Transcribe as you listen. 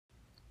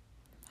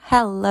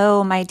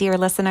Hello, my dear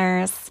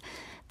listeners.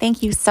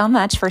 Thank you so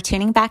much for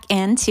tuning back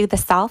in to the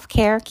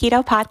Self-Care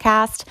Keto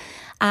Podcast.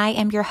 I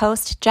am your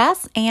host,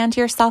 Jess, and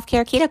your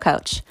self-care keto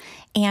coach.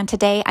 And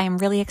today I am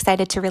really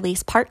excited to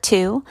release part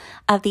 2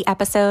 of the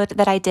episode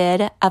that I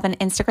did of an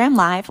Instagram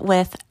Live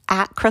with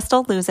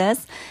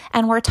 @CrystalLoses.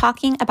 And we're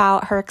talking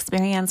about her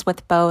experience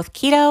with both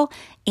keto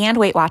and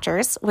Weight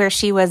Watchers, where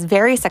she was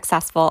very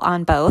successful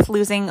on both,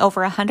 losing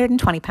over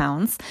 120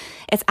 pounds.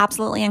 It's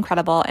absolutely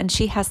incredible. And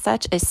she has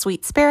such a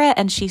sweet spirit,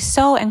 and she's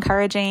so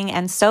encouraging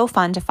and so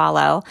fun to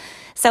follow.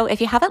 So if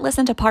you haven't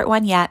listened to part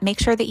 1 yet, make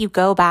sure that you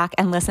go back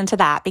and listen to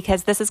that,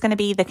 because this is going to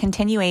be the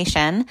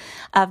continuation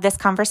of this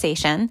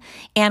conversation.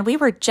 And we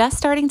were just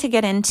starting to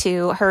get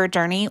into her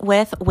journey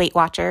with Weight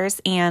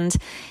Watchers. And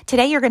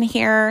today you're going to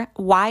hear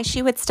why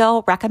she would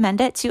still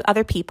recommend it to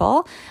other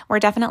people. We're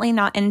definitely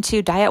not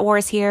into diet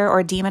wars here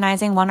or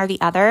demonizing one or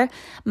the other.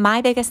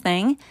 My biggest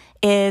thing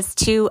is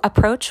to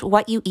approach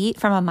what you eat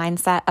from a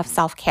mindset of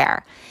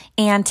self-care.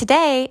 And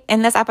today,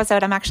 in this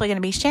episode, I'm actually going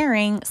to be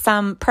sharing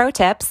some pro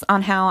tips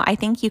on how I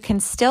think you can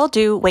still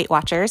do Weight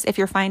Watchers if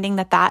you're finding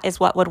that that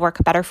is what would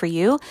work better for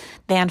you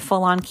than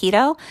full-on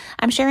keto.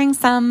 I'm sharing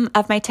some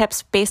of my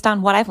tips based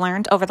on what I've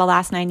learned over the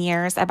last 9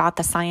 years about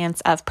the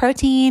science of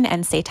protein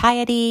and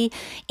satiety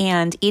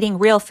and eating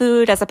real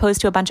food as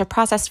opposed to a bunch of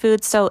processed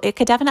foods. So it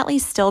could definitely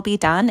still be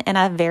done in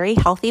a very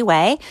healthy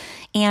way.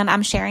 And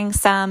I'm sharing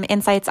some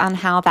insights on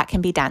how that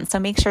can be done. So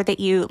make sure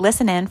that you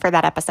listen in for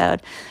that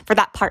episode, for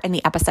that part in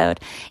the episode.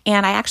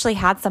 And I actually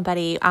had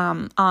somebody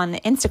on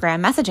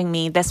Instagram messaging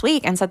me this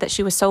week and said that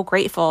she was so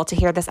grateful to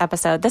hear this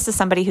episode. This is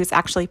somebody who's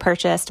actually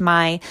purchased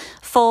my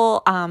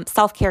full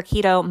self-care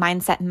keto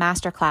mindset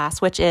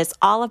masterclass, which is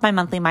all of my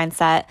monthly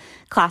mindset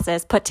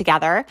classes put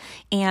together.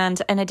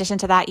 And in addition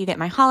to that, you get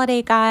my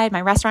holiday guide,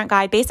 my restaurant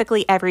guide,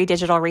 basically every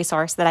digital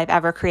resource that I've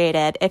ever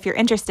created. If you're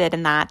interested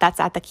in that, that's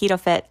at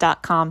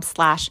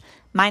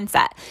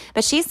theketofit.com/mindset.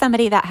 But she's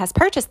somebody that has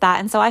purchased that.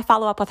 And so I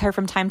follow up with her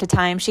from time to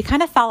time. She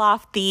kind of fell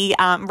off the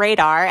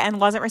radar and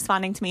wasn't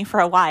responding to me for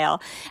a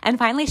while. And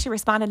finally she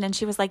responded and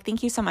she was like,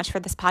 "Thank you so much for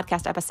this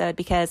podcast episode,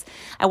 because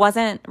I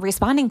wasn't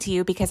responding to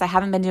you because I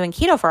haven't been doing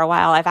keto for a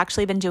while. I've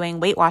actually been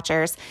doing Weight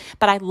Watchers,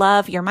 but I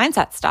love your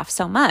mindset stuff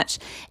so much."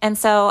 And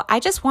so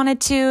I just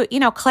wanted to,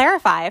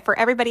 clarify for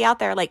everybody out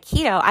there, like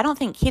keto, I don't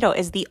think keto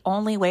is the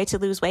only way to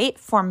lose weight.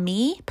 For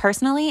me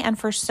personally, and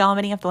for so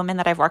many of the women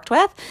that I've worked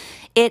with,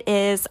 it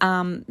is,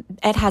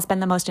 it has been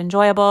the most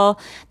enjoyable,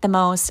 the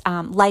most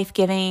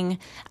life-giving,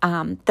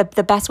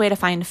 the best way to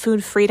find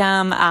food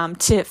freedom,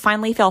 to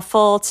finally feel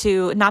full,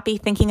 to not be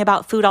thinking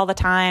about food all the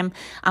time,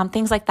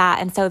 things like that.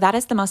 And so that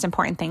is the most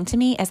important thing to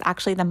me, is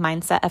actually the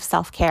mindset of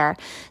self-care.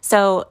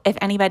 So if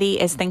anybody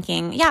is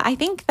thinking, yeah, I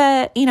think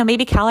that,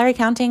 maybe calorie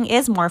counting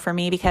is more for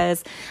me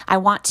because I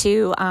want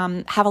to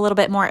have a little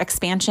bit more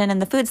expansion in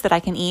the foods that I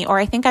can eat, or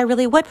I think I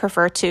really would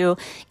prefer to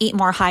eat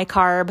more high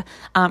carb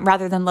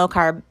rather than low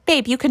carb,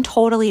 babe, you can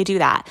totally do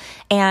that.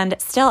 And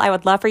still, I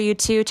would love for you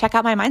to check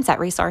out my mindset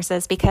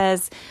resources,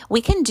 because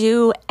we can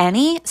do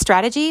any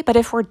strategy, but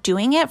if we're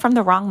doing it from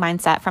the wrong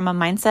mindset, from a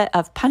mindset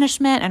of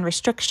punishment and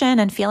restriction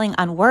and feeling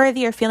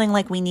unworthy or feeling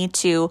like we need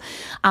to,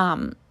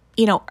 earn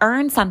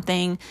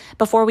something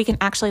before we can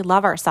actually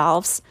love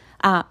ourselves,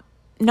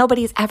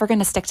 nobody's ever going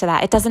to stick to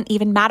that. It doesn't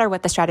even matter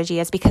what the strategy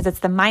is, because it's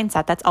the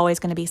mindset that's always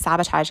going to be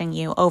sabotaging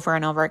you over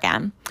and over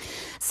again.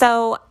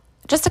 So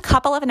just a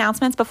couple of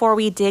announcements before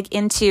we dig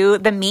into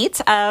the meat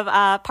of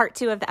part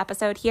 2 of the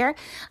episode here.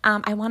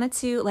 I wanted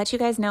to let you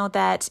guys know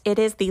that it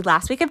is the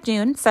last week of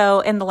June.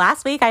 So in the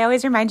last week, I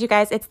always remind you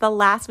guys, it's the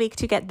last week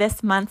to get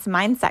this month's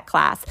mindset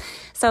class.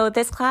 So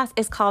this class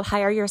is called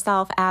Hire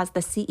Yourself as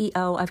the CEO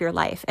of Your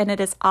Life. And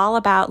it is all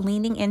about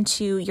leaning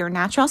into your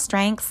natural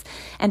strengths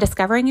and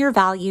discovering your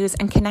values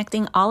and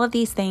connecting all of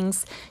these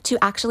things to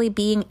actually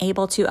being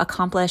able to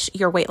accomplish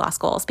your weight loss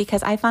goals.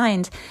 Because I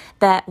find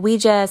that we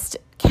just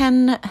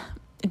can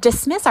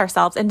dismiss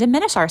ourselves and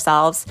diminish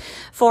ourselves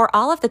for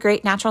all of the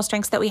great natural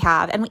strengths that we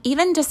have. And we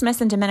even dismiss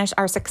and diminish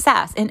our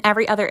success in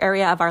every other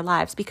area of our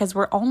lives, because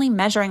we're only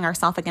measuring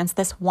ourselves against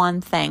this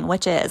one thing,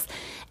 which is,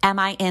 am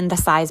I in the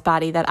size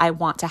body that I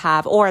want to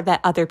have, or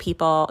that other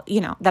people,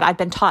 that I've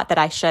been taught that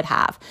I should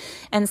have?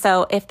 And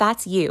so if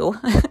that's you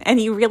and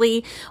you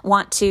really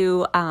want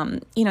to,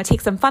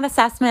 take some fun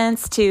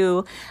assessments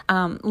to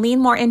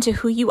lean more into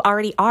who you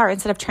already are,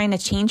 instead of trying to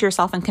change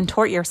yourself and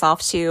contort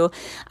yourself to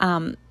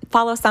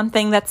follow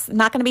something that's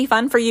not going to be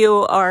fun for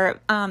you, or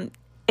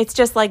it's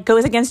just like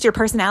goes against your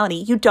personality.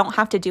 You don't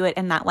have to do it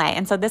in that way.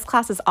 And so this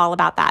class is all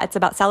about that. It's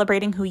about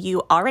celebrating who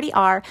you already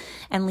are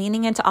and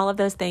leaning into all of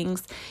those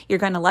things. You're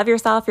going to love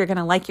yourself. You're going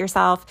to like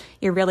yourself.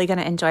 You're really going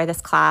to enjoy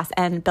this class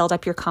and build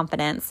up your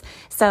confidence.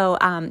 So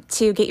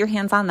to get your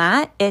hands on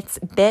that, it's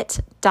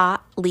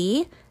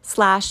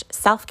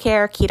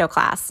bit.ly/self-care keto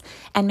class.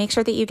 And make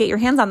sure that you get your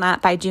hands on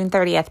that by June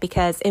 30th,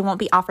 because it won't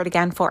be offered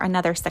again for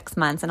another 6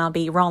 months. And I'll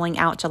be rolling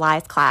out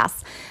July's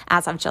class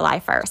as of July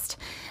 1st.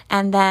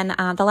 And then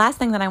the last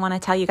thing that I want to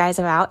tell you guys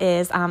about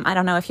is, I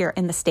don't know if you're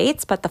in the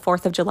States, but the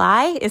 4th of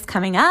July is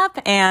coming up.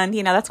 And,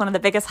 that's one of the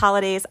biggest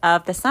holidays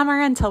of the summer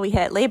until we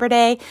hit Labor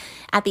Day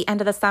at the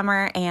end of the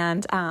summer.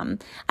 And I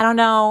don't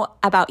know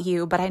about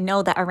you, but I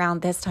know that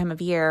around this time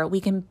of year,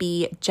 we can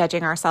be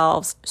judging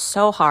ourselves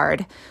so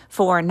hard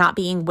for not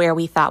being where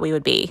we thought we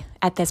would be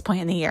at this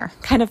point in the year,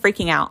 kind of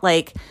freaking out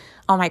like,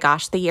 oh my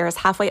gosh, the year is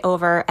halfway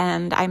over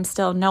and I'm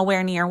still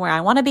nowhere near where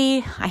I want to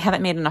be. I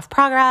haven't made enough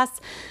progress.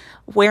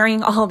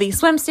 Wearing all these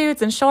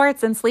swimsuits and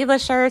shorts and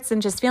sleeveless shirts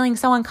and just feeling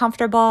so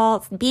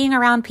uncomfortable, being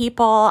around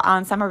people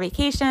on summer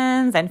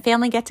vacations and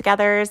family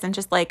get-togethers and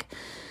just like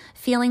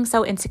feeling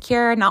so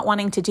insecure, not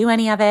wanting to do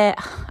any of it.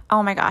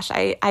 Oh my gosh,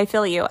 I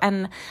feel you.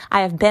 And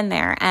I have been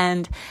there.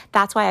 And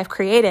that's why I've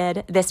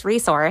created this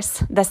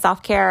resource, the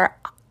Self-Care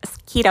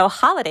Keto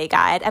Holiday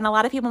Guide. And a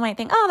lot of people might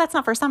think, oh, that's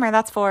not for summer.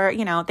 That's for,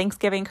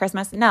 Thanksgiving,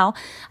 Christmas. No,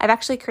 I've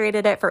actually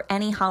created it for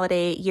any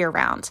holiday year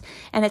round.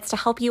 And it's to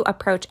help you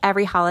approach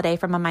every holiday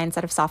from a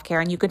mindset of self-care.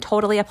 And you can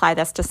totally apply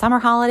this to summer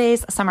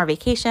holidays, summer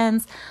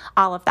vacations,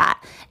 all of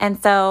that.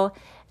 And so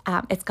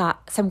it's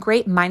got some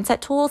great mindset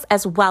tools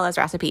as well as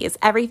recipes.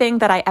 Everything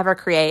that I ever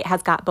create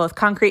has got both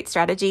concrete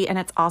strategy and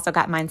it's also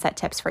got mindset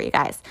tips for you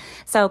guys.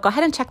 So go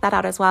ahead and check that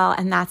out as well.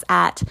 And that's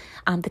at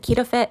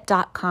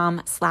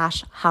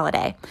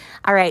theketofit.com/holiday.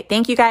 All right.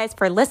 Thank you guys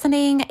for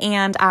listening.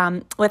 And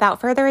without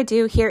further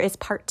ado, here is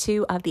part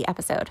 2 of the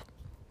episode.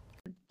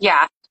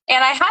 Yeah.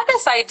 And I had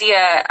this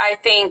idea, I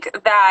think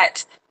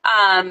that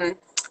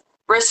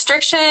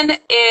restriction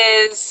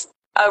is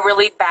a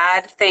really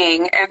bad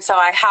thing. And so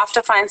I have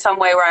to find some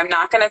way where I'm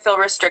not going to feel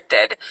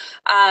restricted.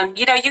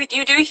 You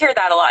do hear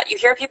that a lot. You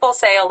hear people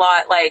say a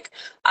lot like,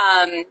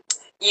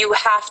 you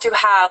have to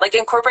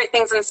incorporate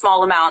things in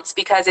small amounts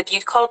because if you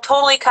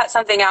totally cut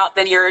something out,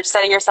 then you're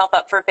setting yourself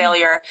up for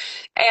failure.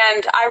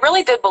 And I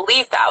really did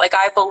believe that. Like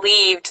I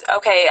believed,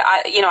 okay,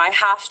 I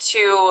have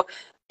to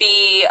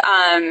be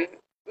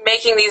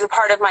making these a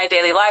part of my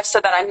daily life so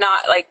that I'm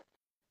not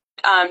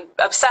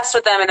obsessed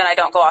with them and then I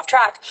don't go off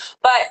track.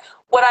 But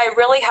what I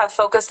really have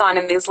focused on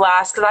in these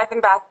last, because I've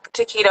been back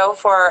to keto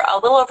for a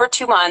little over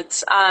 2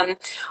 months,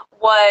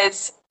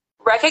 was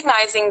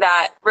recognizing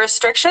that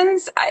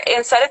restrictions,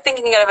 instead of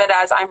thinking of it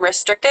as I'm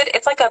restricted,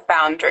 it's like a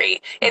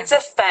boundary. It's a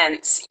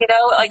fence, we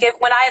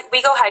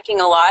go hiking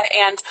a lot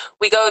and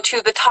we go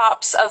to the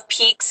tops of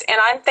peaks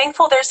and I'm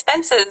thankful there's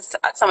fences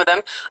at some of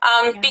them,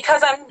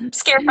 because I'm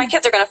scared my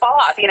kids are going to fall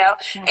off, and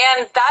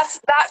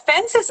that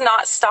fence is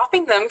not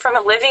stopping them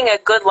from living a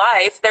good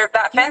life.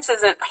 That fence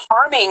isn't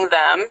harming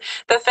them.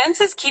 The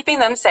fence is keeping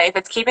them safe.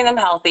 It's keeping them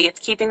healthy.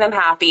 It's keeping them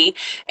happy.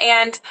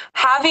 And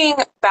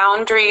having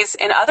boundaries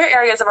in other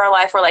areas of our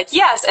life, we're like,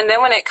 yes. And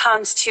then when it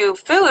comes to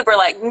food, we're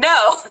like,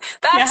 no,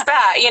 that's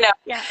bad,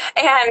 Yeah.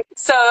 And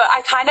so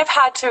I kind of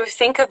had to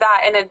think of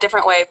that in a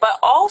different way. But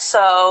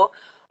also,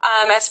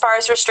 as far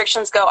as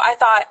restrictions go, I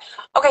thought,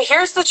 okay,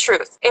 here's the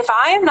truth. If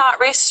I am not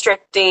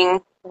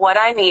restricting what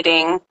I'm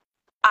eating,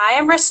 I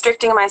am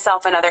restricting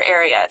myself in other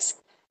areas.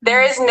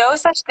 There is no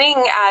such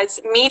thing as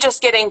me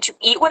just getting to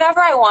eat whatever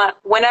I want,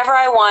 whenever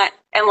I want,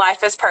 and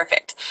life is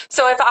perfect.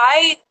 So if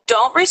I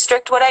don't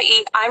restrict what I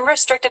eat, I'm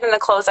restricted in the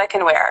clothes I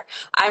can wear.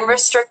 I'm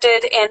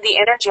restricted in the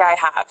energy I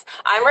have.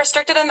 I'm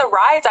restricted in the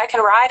rides I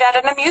can ride at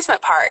an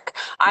amusement park.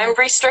 I'm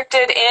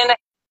restricted in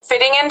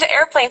fitting into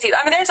airplane seats.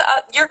 I mean,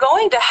 you're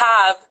going to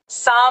have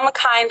some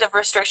kind of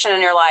restriction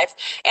in your life,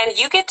 and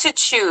you get to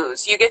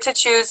choose. You get to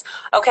choose,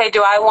 okay,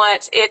 do I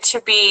want it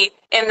to be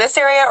in this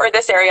area or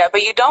this area?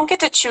 But you don't get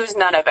to choose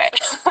none of it.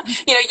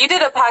 You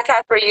did a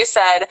podcast where you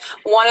said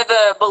one of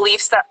the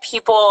beliefs that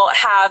people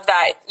have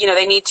that,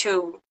 they need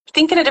to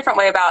think in a different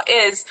way about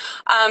is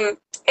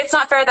it's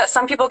not fair that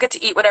some people get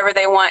to eat whatever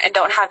they want and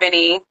don't have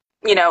any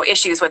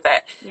issues with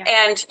it. Yeah.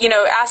 And,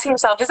 asking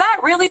yourself, is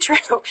that really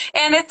true?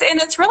 And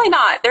it's really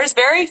not. There's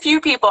very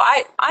few people.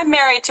 I'm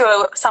married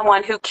to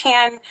someone who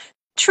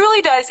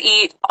truly does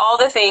eat all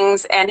the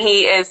things, and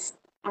he is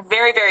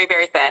very, very,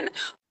 very thin.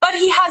 But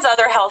he has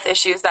other health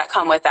issues that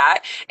come with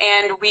that.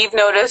 And we've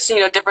noticed,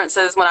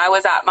 differences when I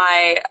was at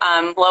my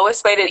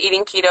lowest weight and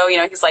eating keto.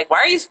 He's like, why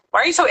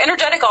are you so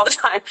energetic all the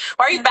time?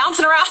 Why are you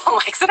bouncing around? I'm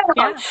like, sit down.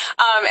 Yeah.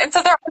 And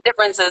so there are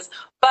differences.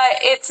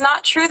 But it's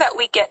not true that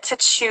we get to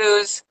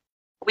choose.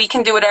 We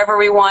can do whatever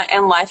we want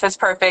and life is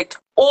perfect,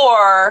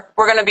 or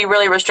we're going to be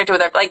really restricted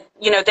with it.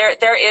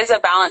 There is a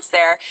balance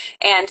there,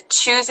 and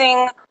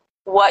choosing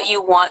what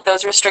you want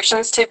those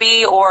restrictions to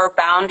be, or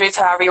boundaries,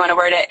 however you want to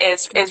word it,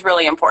 is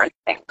really important,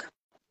 I think.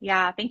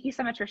 Yeah. Thank you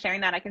so much for sharing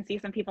that. I can see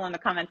some people in the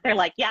comments. They're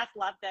like, yes,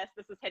 love this.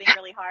 This is hitting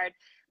really hard.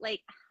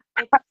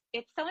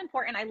 It's so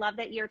important. I love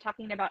that you're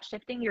talking about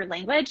shifting your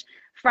language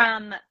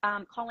from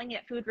calling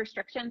it food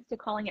restrictions to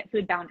calling it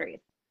food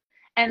boundaries.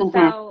 And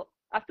so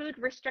a food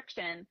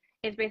restriction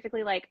is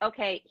basically like,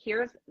 okay,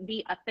 here's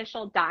the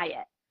official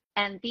diet,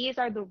 and these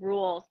are the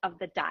rules of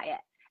the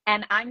diet,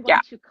 and I'm going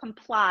to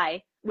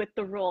comply with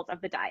the rules of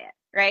the diet,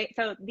 right?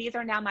 So these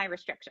are now my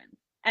restrictions.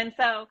 And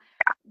so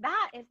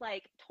that is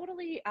like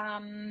totally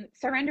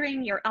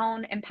surrendering your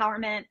own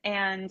empowerment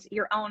and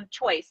your own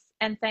choice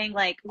and saying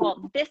like,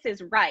 well, this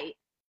is right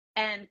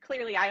And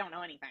clearly I don't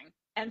know anything.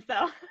 And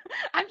so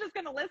I'm just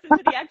going to listen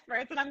to the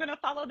experts, and I'm going to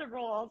follow the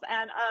rules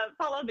and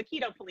follow the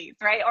keto police,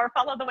 right? Or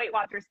follow the Weight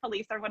Watchers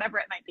police, or whatever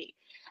it might be.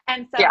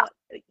 And Yeah.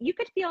 so you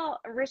could feel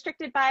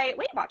restricted by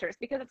Weight Watchers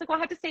because it's like, well,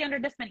 I have to stay under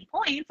this many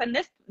points, and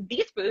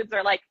these foods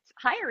are like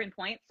higher in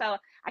points, so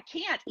I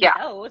can't eat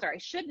those, or I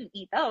shouldn't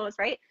eat those,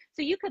 right?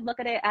 So you could look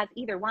at it as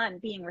either one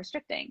being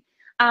restricting.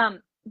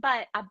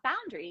 But a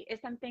boundary is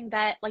something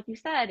that, like you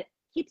said,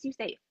 keeps you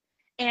safe.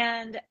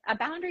 And a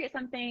boundary is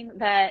something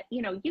that,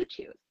 you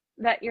choose,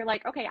 that you're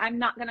like, okay, I'm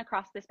not going to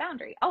cross this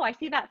boundary. Oh, I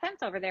see that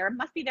fence over there. It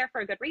must be there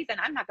for a good reason.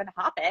 I'm not going to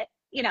hop it,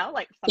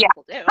 like some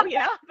people do,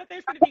 but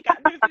there's going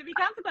to be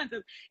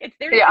consequences. It's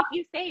there to keep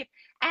you safe.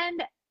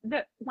 And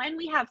when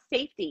we have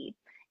safety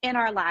in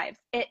our lives,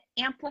 it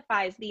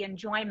amplifies the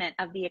enjoyment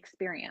of the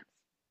experience,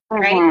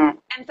 right?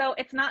 And so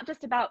it's not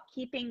just about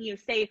keeping you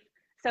safe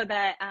so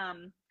that,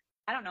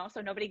 I don't know,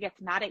 so nobody gets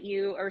mad at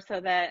you, or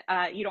so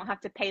that you don't have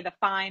to pay the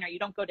fine, or you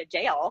don't go to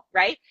jail,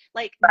 right?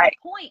 Like the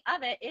point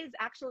of it is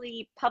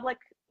actually public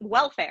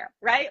welfare,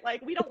 right?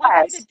 Like we don't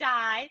want you to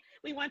die.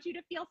 We want you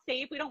to feel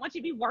safe. We don't want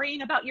you to be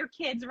worrying about your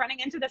kids running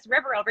into this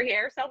river over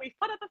here. So we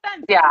put up a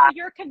fence for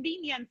your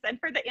convenience and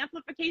for the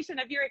amplification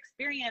of your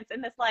experience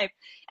in this life.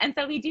 And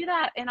so we do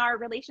that in our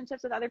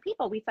relationships with other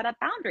people. We set up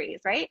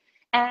boundaries, right?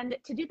 And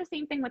to do the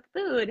same thing with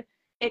food,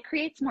 it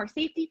creates more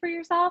safety for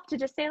yourself to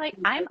just say, like,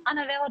 I'm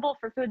unavailable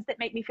for foods that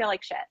make me feel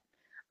like shit.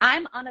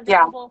 I'm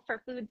unavailable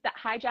for foods that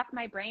hijack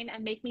my brain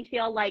and make me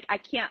feel like I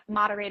can't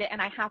moderate it and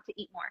I have to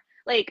eat more.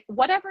 Like,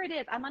 whatever it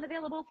is, I'm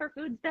unavailable for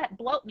foods that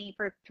bloat me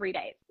for 3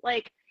 days.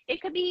 Like,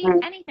 it could be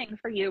anything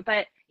for you,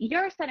 but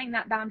you're setting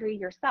that boundary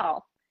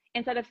yourself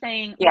instead of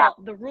saying, well,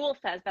 the rule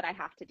says that I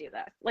have to do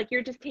this. Like,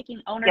 you're just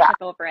taking ownership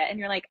over it, and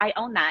you're like, I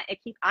own that.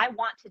 I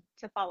want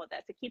to follow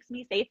this. It keeps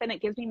me safe, and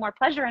it gives me more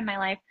pleasure in my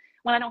life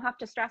when I don't have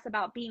to stress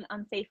about being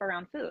unsafe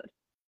around food.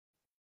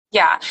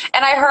 Yeah.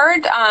 And I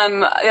heard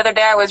the other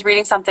day I was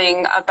reading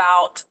something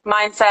about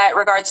mindset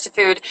regards to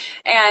food,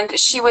 and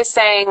she was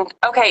saying,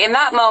 okay, in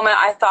that moment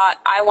I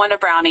thought I want a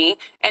brownie,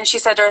 and she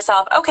said to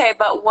herself, okay,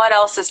 but what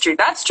else is true?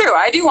 That's true.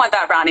 I do want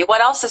that brownie.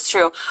 What else is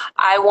true?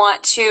 I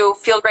want to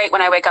feel great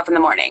when I wake up in the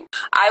morning.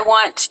 I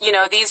want,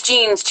 these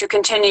jeans to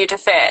continue to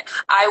fit.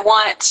 I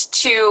want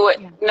to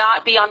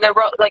not be on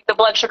the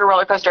blood sugar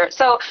roller coaster.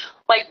 So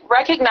like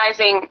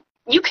recognizing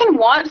you can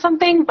want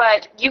something,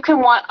 but you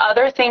can want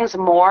other things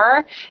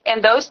more,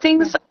 and those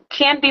things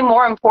can be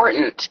more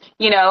important,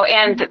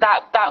 and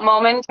that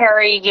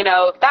momentary,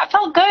 that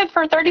felt good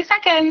for 30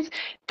 seconds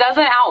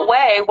doesn't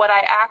outweigh what I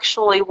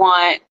actually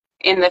want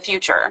in the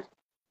future.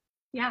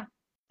 Yeah.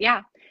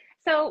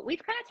 So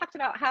we've kind of talked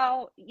about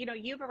how,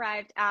 you've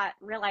arrived at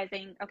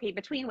realizing, okay,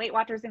 between Weight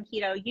Watchers and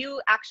keto,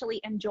 you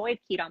actually enjoyed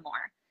keto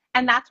more.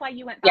 And that's why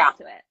you went back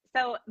to it.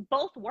 So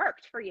both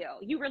worked for you.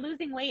 You were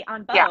losing weight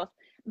on both,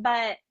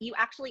 but you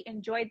actually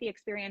enjoyed the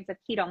experience of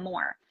keto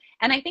more.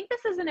 And I think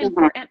this is an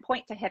important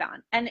point to hit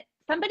on. And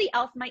somebody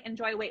else might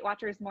enjoy Weight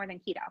Watchers more than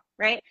keto,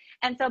 right?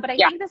 And so, but I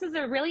think this is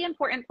a really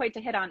important point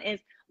to hit on, is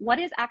what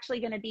is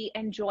actually going to be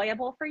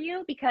enjoyable for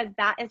you, because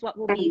that is what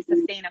will be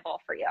sustainable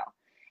for you.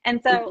 And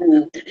so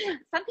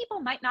some people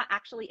might not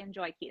actually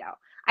enjoy keto.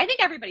 I think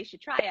everybody should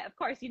try it. Of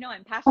course,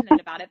 I'm passionate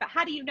about it, but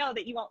how do you know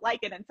that you won't like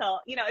it until,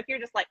 if you're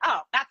just like,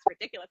 oh, that's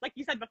ridiculous. Like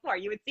you said before,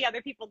 you would see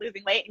other people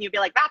losing weight and you'd be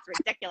like, that's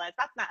ridiculous.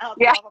 That's not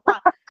healthy, blah, blah,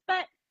 blah.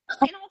 But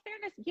in all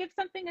fairness, give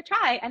something a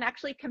try and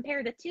actually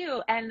compare the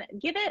two, and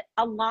give it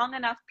a long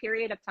enough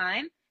period of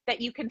time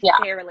that you can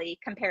fairly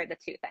compare the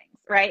two things,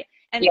 right?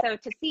 And so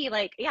to see,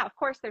 like, of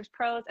course there's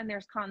pros and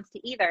there's cons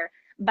to either,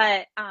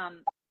 but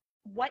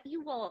what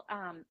you will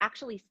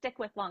actually stick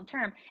with long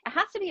term, it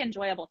has to be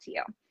enjoyable to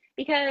you,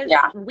 because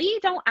we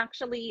don't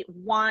actually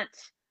want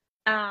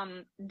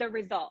the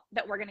result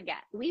that we're going to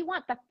get. We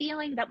want the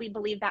feeling that we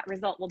believe that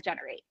result will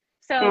generate.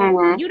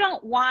 So you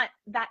don't want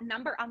that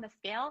number on the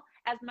scale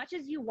as much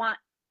as you want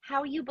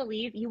how you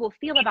believe you will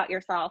feel about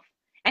yourself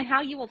and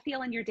how you will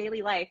feel in your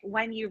daily life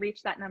when you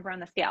reach that number on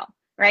the scale,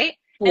 right?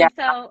 And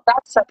so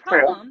that's so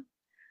true.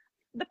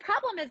 The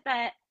problem is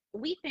that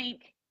we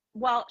think,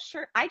 well,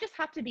 sure, I just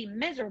have to be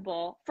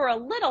miserable for a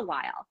little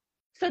while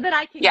so that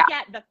I can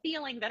get the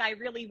feeling that I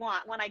really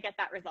want when I get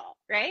that result,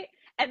 right?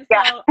 And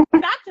so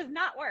that does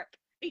not work,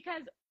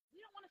 because we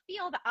don't want to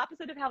feel the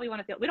opposite of how we want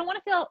to feel. We don't want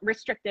to feel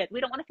restricted.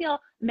 We don't want to feel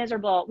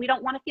miserable. We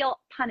don't want to feel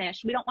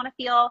punished. We don't want to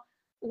feel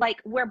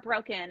like we're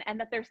broken and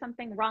that there's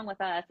something wrong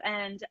with us,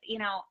 and,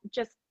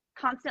 just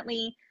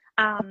constantly,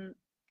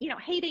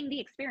 hating the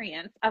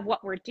experience of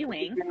what we're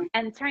doing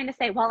and trying to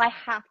say, well, I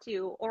have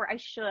to, or I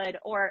should,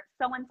 or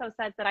so-and-so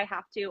says that I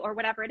have to, or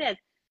whatever it is.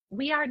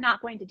 We are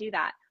not going to do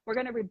that. We're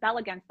going to rebel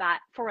against that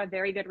for a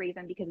very good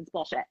reason, because it's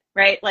bullshit,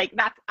 right? Like,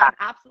 that's an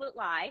absolute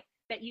lie,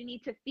 that you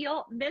need to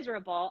feel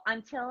miserable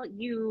until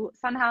you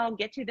somehow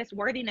get to this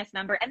worthiness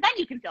number, and then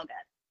you can feel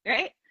good,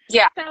 right?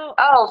 Yeah. So,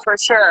 for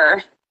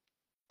sure.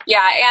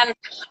 Yeah. And,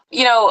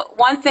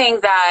 one thing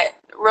that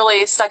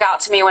really stuck out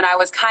to me when I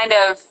was kind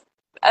of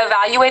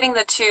evaluating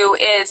the two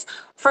is,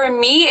 for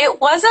me,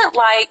 it wasn't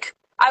like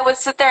I would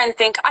sit there and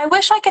think, I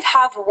wish I could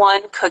have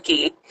one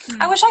cookie.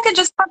 I Mm. wish I could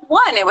just have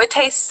one. It would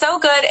taste so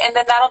good, and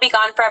then that'll be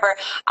gone forever.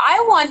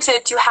 I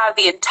wanted to have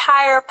the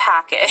entire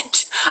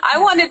package. I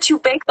Yeah. wanted to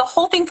bake the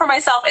whole thing for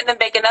myself and then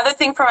bake another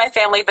thing for my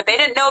family, but they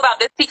didn't know about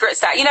this secret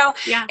stuff,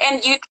 Yeah.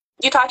 And you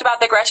talked about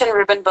the Gretchen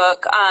Rubin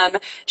book.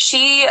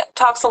 She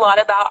talks a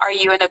lot about, are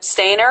you an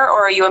abstainer or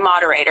are you a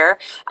moderator?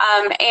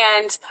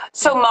 And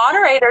so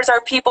moderators are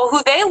people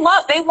who they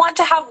want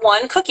to have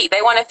one cookie.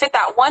 They want to fit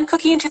that one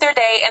cookie into their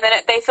day, and then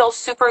they feel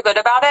super good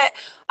about it.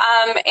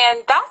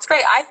 And that's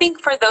great. I think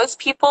for those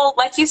people,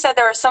 like you said,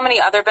 there are so many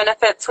other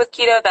benefits with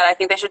keto that I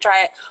think they should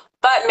try it.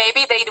 But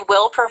maybe they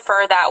will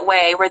prefer that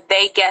way where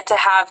they get to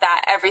have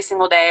that every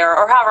single day,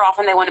 or however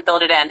often they want to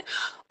build it in.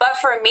 But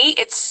for me,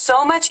 it's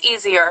so much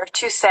easier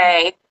to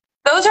say,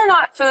 those are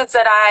not foods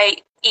that I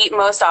eat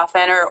most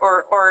often,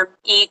 or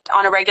eat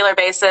on a regular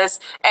basis.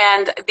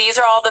 And these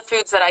are all the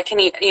foods that I can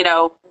eat,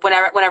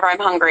 whenever I'm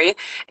hungry,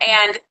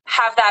 and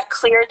have that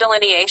clear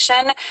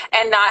delineation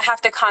and not have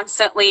to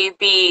constantly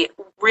be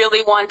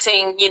really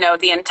wanting,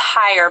 the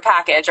entire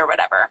package or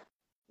whatever.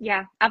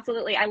 Yeah,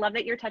 absolutely. I love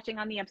that you're touching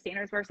on the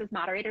abstainers versus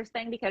moderators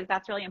thing, because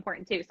that's really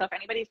important too. So if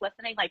anybody's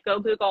listening, like, go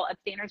Google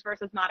abstainers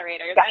versus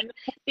moderators and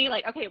see,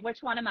 like, okay,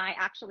 which one am I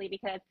actually?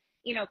 Because,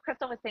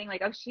 Crystal was saying,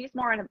 like, oh, she's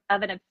more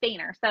of an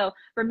abstainer. So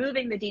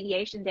removing the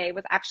deviation day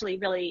was actually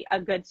really a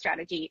good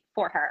strategy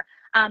for her.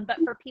 But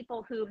for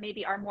people who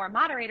maybe are more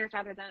moderators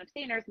rather than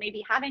abstainers,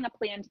 maybe having a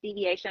planned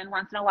deviation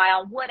once in a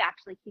while would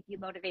actually keep you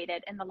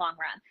motivated in the long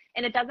run.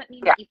 And it doesn't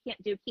mean Yeah. that you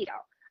can't do keto.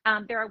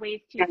 There are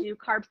ways to do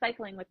carb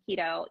cycling with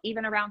keto,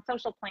 even around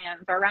social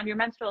plans or around your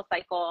menstrual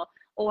cycle,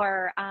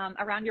 or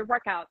around your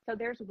workout. So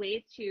there's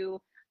ways to,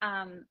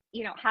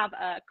 have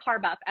a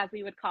carb up, as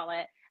we would call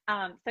it.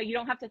 So you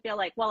don't have to feel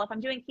like, well, if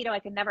I'm doing keto, I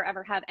can never,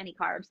 ever have any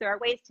carbs. There are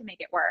ways to make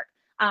it work.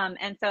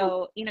 And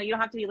so, you don't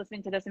have to be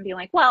listening to this and being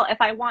like, well,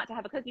 if I want to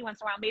have a cookie once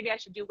in a while, maybe I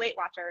should do Weight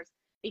Watchers,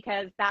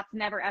 because that's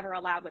never, ever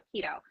allowed with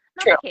keto.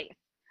 Not True. the case.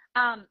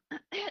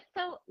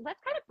 So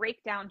let's kind of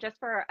break down just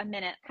for a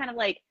minute, kind of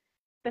like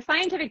the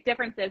scientific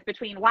differences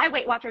between why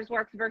Weight Watchers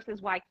works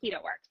versus why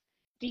keto works.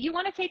 Do you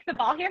want to take the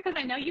ball here?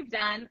 Because I know you've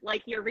done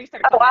like your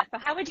research on this. So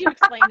how would you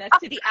explain this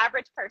to the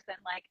average person?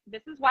 Like,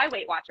 this is why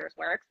Weight Watchers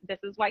works. This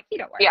is why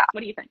keto works. Yeah.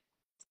 What do you think?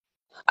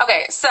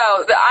 Okay,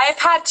 so I've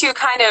had to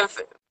kind of,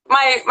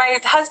 my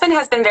husband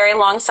has been very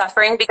long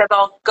suffering, because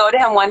I'll go to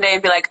him one day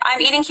and be like, I'm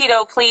eating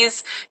keto,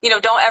 please,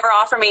 don't ever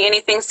offer me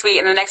anything sweet.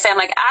 And the next day I'm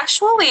like,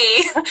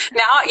 actually,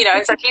 now,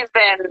 and so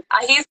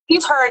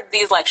he's heard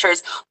these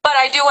lectures, but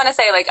I do want to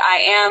say, like, I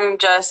am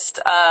just,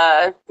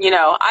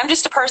 I'm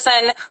just a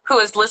person who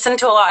has listened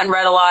to a lot and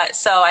read a lot.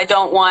 So I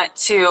don't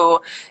want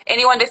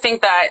anyone to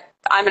think that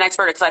I'm an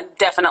expert, because I'm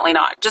definitely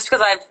not. Just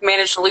because I've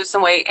managed to lose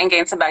some weight and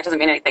gain some back doesn't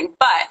mean anything.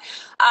 But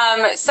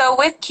so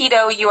with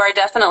keto,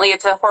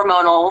 it's a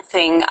hormonal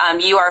thing.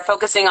 You are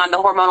focusing on the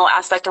hormonal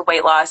aspect of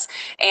weight loss.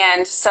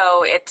 And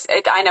so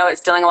I know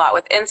it's dealing a lot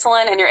with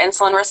insulin and your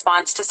insulin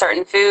response to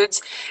certain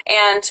foods.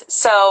 And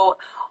so,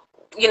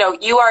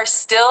 you are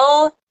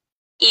still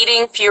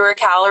eating fewer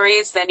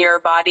calories than your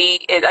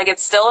body is. Like,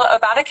 it's still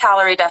about a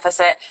calorie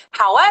deficit.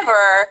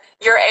 However,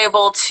 you're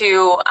able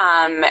to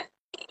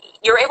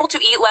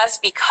eat less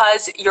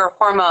because your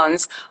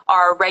hormones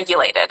are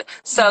regulated.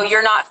 So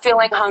you're not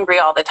feeling hungry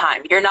all the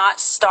time. You're not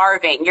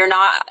starving. You're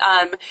not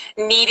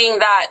needing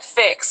that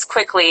fix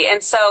quickly.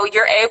 And so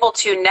you're able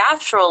to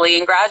naturally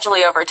and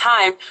gradually over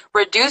time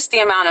reduce the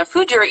amount of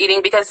food you're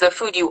eating, because the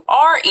food you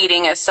are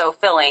eating is so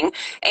filling.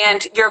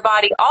 And your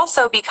body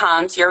also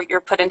becomes,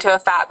 you're put into a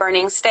fat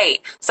burning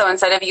state. So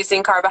instead of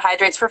using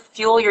carbohydrates for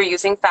fuel, you're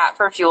using fat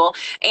for fuel.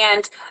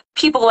 And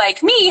people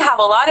like me have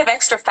a lot of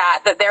extra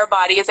fat that their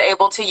body is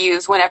able to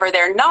use whenever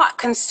they're not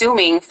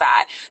consuming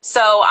fat.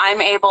 So I'm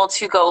able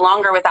to go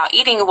longer without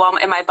eating,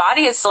 and my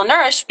body is still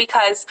nourished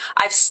because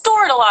I've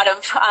stored a lot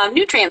of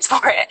nutrients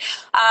for it.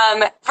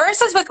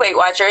 Versus with Weight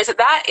Watchers,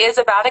 that is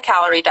about a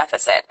calorie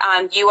deficit.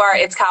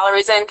 It's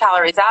calories in,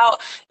 calories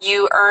out.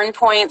 You earn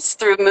points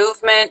through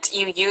movement.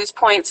 You use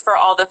points for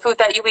all the food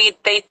that you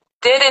eat. They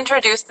did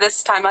introduce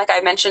this time, like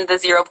I mentioned, the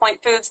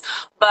 0-point foods,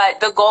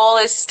 but the goal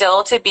is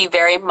still to be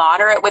very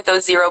moderate with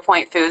those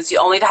 0-point foods. You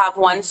only to have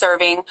one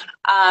serving,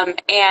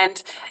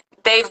 and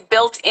they've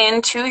built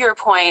into your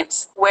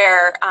points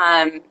where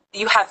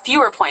you have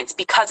fewer points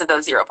because of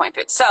those 0-point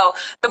foods. So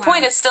the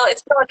point is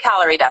it's still a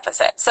calorie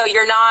deficit. So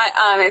you're not,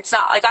 it's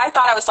not like I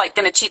thought I was like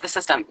going to cheat the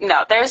system.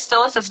 No, there's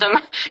still a system.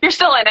 You're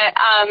still in it.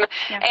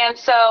 And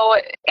so,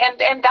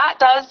 and that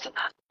does,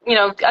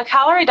 a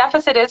calorie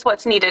deficit is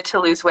what's needed to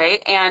lose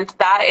weight. And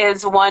that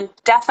is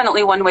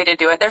definitely one way to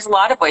do it. There's a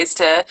lot of ways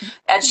to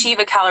achieve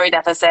a calorie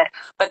deficit.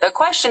 But the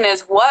question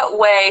is, what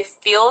way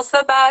feels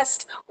the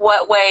best?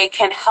 What way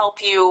can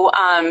help you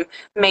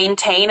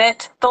maintain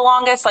it the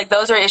longest? Like,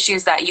 those are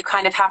issues that you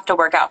kind of have to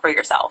work out for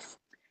yourself.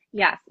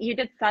 Yes, you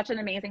did such an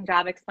amazing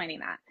job explaining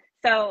that.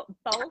 So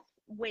both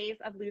ways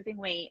of losing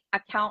weight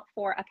account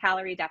for a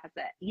calorie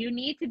deficit. You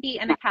need to be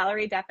in a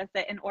calorie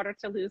deficit in order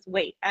to lose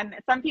weight. And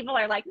some people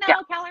are like, no,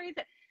 calories.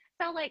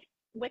 So like,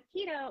 with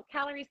keto,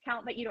 calories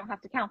count, but you don't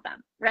have to count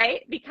them,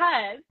 right?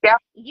 Because Yeah.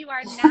 you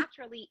are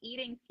naturally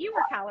eating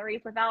fewer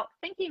calories without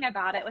thinking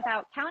about it,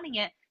 without counting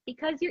it,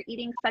 because you're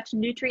eating such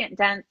nutrient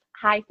dense,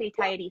 high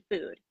satiety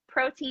food,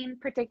 protein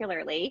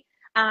particularly,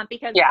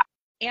 because Yeah.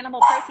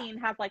 animal protein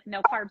has like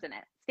no carbs in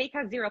it. Steak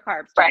has 0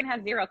 carbs. Chicken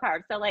has 0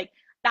 carbs. So like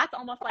that's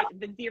almost like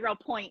the 0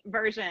 point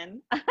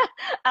version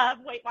of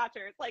Weight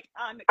Watchers. Like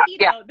on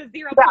keto, the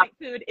 0 point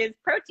food is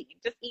protein.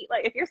 Just eat,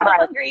 like if you're so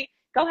hungry,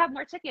 go have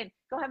more chicken,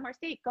 go have more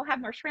steak, go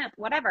have more shrimp,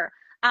 whatever.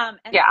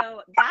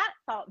 So that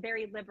felt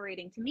very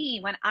liberating to me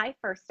when I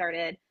first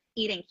started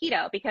eating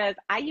keto, because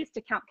I used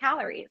to count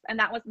calories, and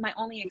that was my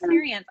only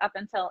experience up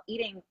until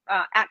eating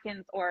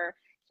Atkins or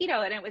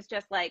keto. And it was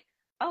just like,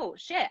 oh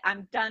shit,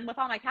 I'm done with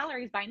all my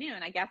calories by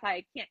noon. I guess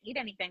I can't eat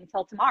anything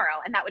till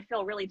tomorrow. And that would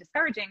feel really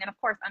discouraging and of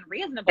course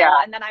unreasonable.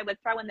 Yeah. And then I would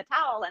throw in the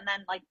towel and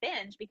then like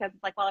binge, because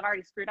it's like, well, I've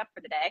already screwed up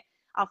for the day.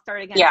 I'll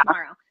start again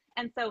tomorrow.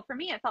 And so for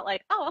me, it felt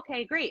like, oh,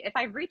 okay, great. If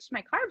I've reached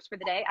my carbs for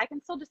the day, I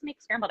can still just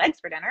make scrambled eggs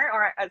for dinner,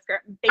 or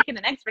bacon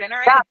and eggs for dinner.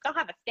 I can still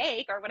have a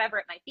steak or whatever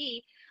it might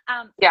be.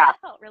 So that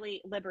felt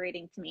really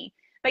liberating to me.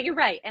 But you're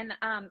right. And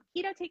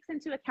keto takes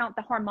into account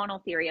the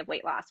hormonal theory of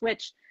weight loss,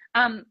 which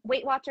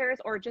Weight Watchers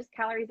or just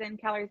calories in,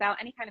 calories out,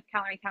 any kind of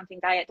calorie counting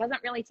diet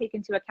doesn't really take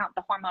into account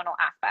the hormonal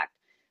aspect.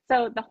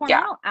 So the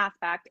hormonal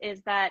aspect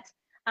is that,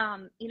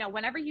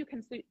 whenever you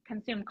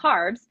consume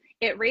carbs,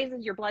 it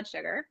raises your blood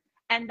sugar.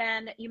 And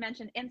then you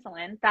mentioned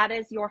insulin. That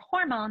is your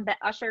hormone that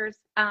ushers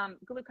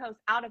glucose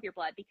out of your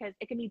blood, because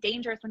it can be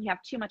dangerous when you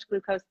have too much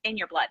glucose in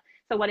your blood.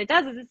 So what it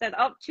does is it says,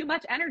 oh, too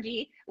much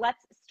energy.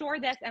 Let's store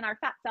this in our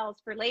fat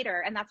cells for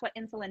later. And that's what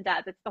insulin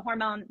does. It's the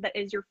hormone that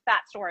is your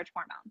fat storage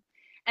hormone.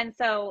 And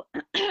so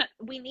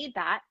we need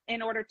that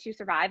in order to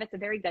survive. It's a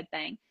very good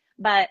thing.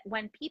 But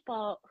when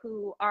people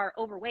who are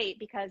overweight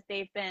because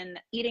they've been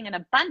eating an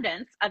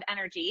abundance of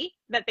energy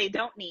that they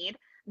don't need,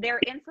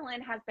 their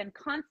insulin has been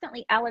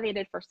constantly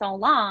elevated for so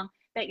long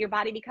that your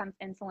body becomes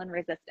insulin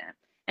resistant.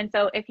 And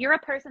so if you're a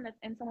person that's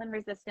insulin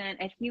resistant,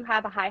 if you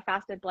have a high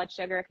fasted blood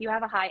sugar, if you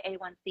have a high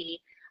A1C,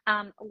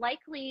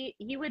 likely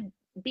you would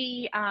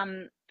be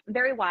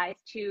very wise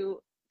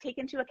to take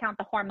into account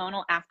the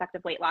hormonal aspect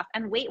of weight loss.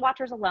 And Weight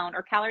Watchers alone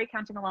or calorie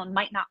counting alone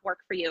might not work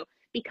for you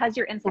because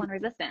you're insulin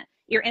resistant.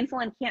 Your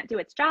insulin can't do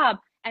its job.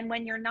 And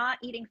when you're not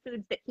eating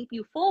foods that keep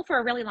you full for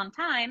a really long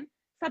time,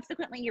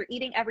 subsequently you're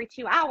eating every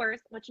 2 hours,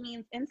 which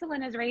means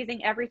insulin is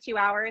raising every 2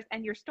 hours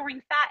and you're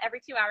storing fat every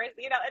 2 hours,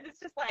 and it's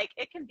just like,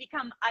 it can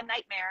become a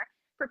nightmare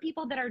for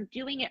people that are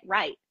doing it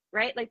right?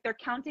 Like they're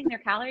counting their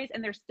calories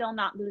and they're still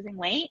not losing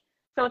weight.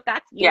 So if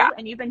that's you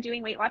and you've been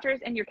doing Weight Watchers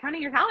and you're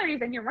counting your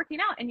calories and you're working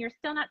out and you're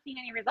still not seeing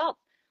any results,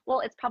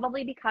 well, it's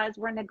probably because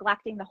we're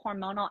neglecting the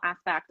hormonal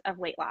aspect of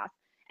weight loss.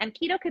 And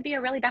keto could be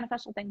a really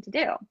beneficial thing to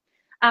do.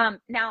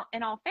 Now,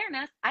 in all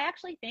fairness, I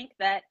actually think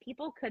that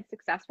people could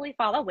successfully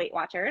follow Weight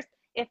Watchers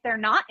if they're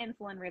not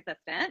insulin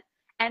resistant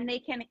and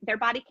their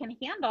body can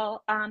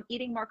handle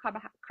eating more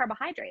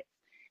carbohydrates.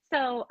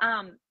 So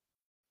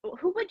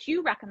who would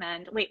you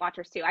recommend Weight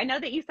Watchers to? I know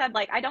that you said,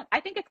 like, I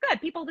think it's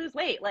good. People lose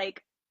weight.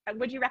 Like,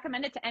 would you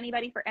recommend it to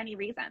anybody for any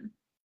reason?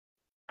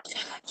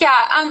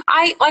 Yeah,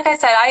 like I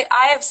said,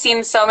 I have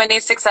seen so many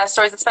success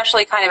stories,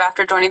 especially kind of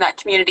after joining that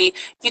community.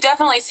 You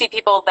definitely see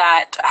people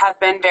that have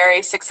been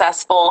very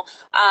successful.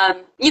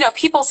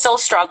 People still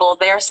struggle.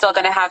 They're still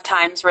going to have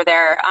times where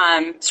they're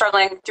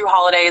struggling through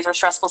holidays or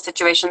stressful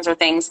situations or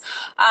things.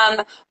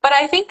 But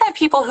I think that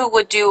people who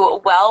would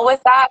do well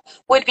with that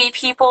would be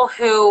people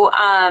who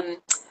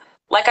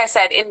like I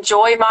said,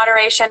 enjoy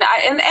moderation.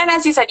 And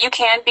as you said, you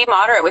can be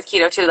moderate with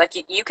keto too. Like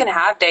you can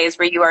have days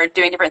where you are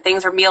doing different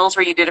things or meals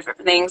where you do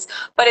different things.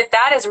 But if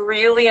that is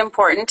really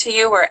important to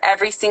you, where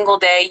every single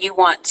day you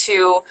want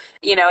to,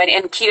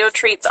 and keto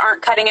treats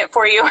aren't cutting it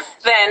for you,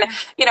 then,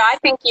 I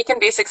think you can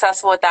be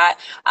successful with that.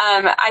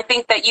 I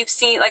think that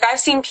I've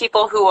seen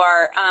people who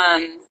are,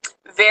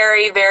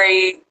 very,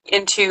 very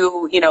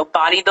into,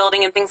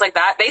 bodybuilding and things like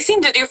that. They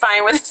seem to do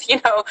fine with,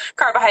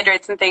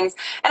 carbohydrates and things.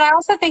 And I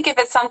also think if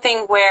it's something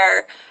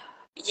where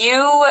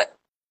you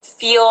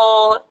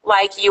feel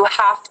like you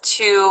have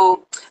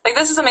to, like,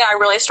 this is something I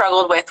really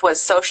struggled with,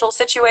 was social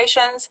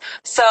situations.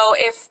 So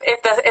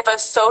if a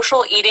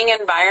social eating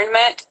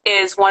environment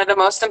is one of the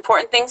most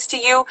important things to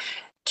you,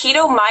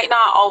 keto might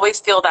not always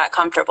feel that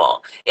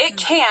comfortable.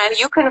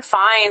 You can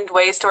find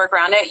ways to work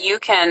around it. You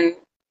can,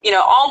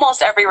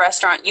 almost every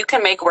restaurant you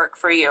can make work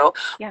for you,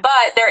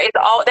 but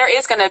there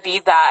is going to be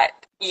that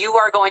you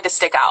are going to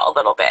stick out a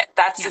little bit.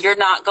 You're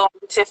not going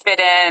to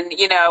fit in,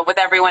 with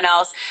everyone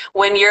else.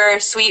 When your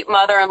sweet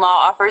mother-in-law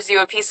offers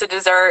you a piece of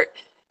dessert,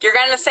 you're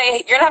going to have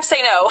to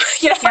say no,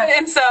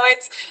 and so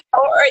it's,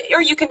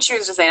 or you can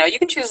choose to say no. You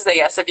can choose to say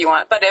yes if you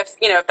want, but if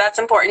that's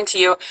important to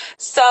you.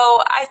 So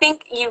I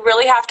think you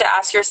really have to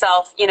ask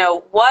yourself,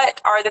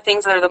 what are the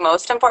things that are the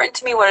most important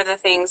to me? What are the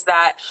things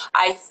that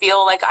I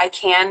feel like I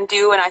can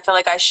do and I feel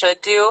like I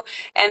should do?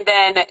 And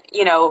then,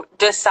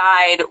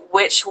 decide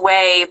which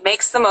way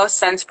makes the most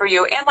sense for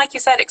you. And like you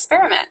said,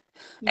 experiment.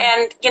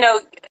 And,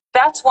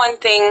 that's one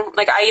thing,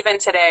 like I even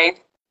today,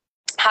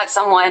 had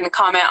someone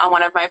comment on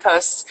one of my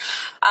posts.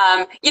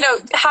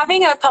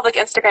 Having a public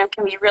Instagram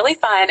can be really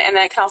fun, and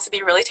then it can also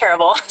be really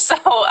terrible. So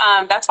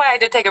that's why I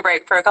did take a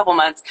break for a couple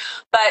months.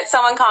 But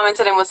someone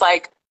commented and was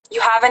like,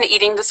 "You have an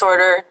eating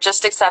disorder.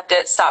 Just accept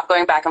it. Stop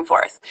going back and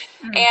forth."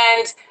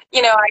 And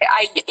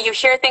you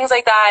hear things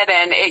like that,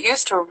 and it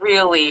used to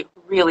really,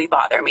 really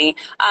bother me.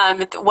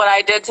 What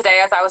I did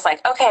today is I was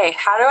like, okay,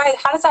 how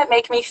does that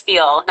make me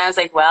feel? And I was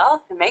like,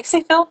 well, it makes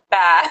me feel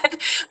bad.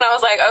 And I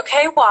was like,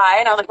 okay, why?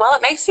 And I was like, well,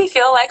 it makes me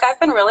feel like I've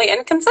been really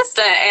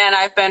inconsistent, and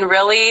I've been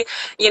really,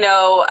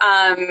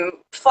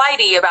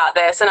 flighty about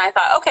this. And I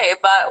thought, okay,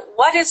 but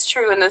what is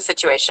true in this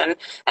situation? And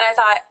I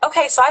thought,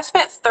 okay, so I've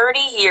spent 30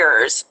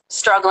 years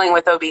struggling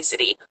with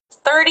obesity,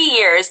 30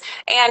 years,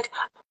 and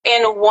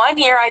in 1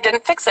 year, I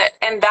didn't fix it.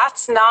 And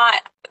that's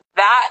not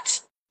that,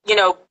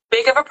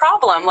 big of a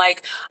problem.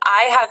 Like,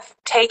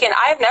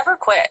 I've never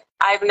quit.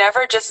 I've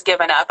never just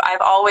given up.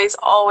 I've always,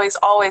 always,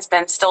 always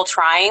been still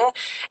trying.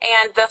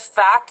 And the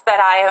fact that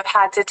I have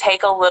had to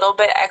take a little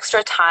bit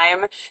extra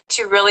time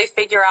to really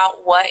figure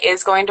out what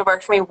is going to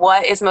work for me,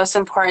 what is most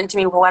important to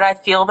me, what I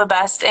feel the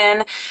best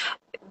in,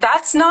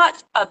 that's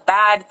not a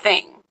bad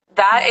thing.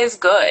 That is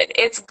good.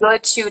 It's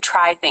good to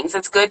try things.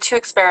 It's good to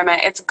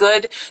experiment. It's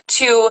good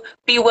to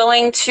be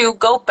willing to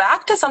go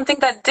back to something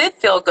that did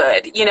feel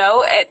good.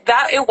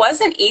 It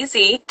wasn't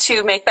easy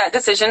to make that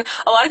decision.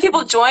 A lot of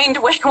people joined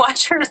Weight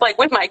Watchers like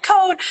with my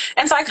code,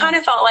 and so I kind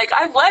of felt like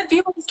I've led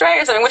people astray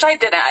or something, which I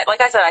didn't.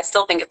 Like I said, I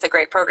still think it's a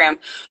great program,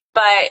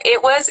 but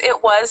it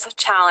was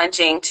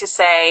challenging to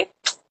say,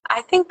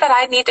 I think that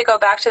I need to go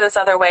back to this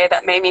other way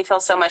that made me feel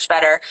so much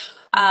better.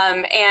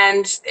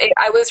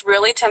 I was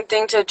really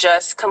tempting to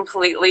just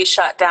completely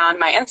shut down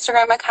my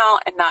Instagram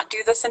account and not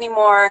do this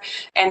anymore,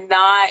 and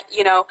not,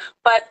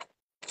 but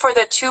for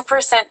the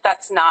 2%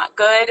 that's not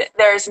good,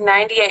 there's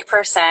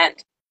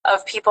 98%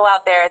 of people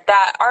out there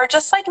that are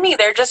just like me.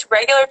 They're just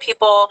regular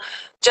people,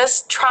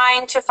 just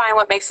trying to find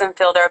what makes them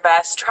feel their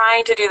best,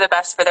 trying to do the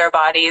best for their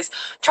bodies,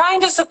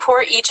 trying to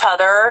support each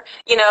other,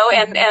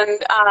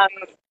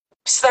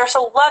 so they're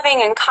so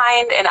loving and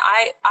kind, and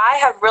I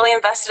have really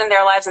invested in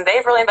their lives, and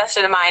they've really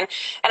invested in mine.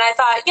 And I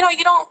thought,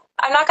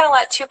 I'm not going to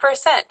let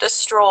 2%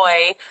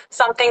 destroy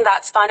something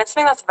that's fun. It's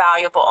something that's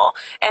valuable.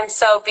 And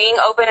so being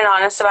open and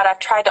honest about it, I've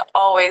tried to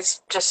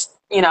always just,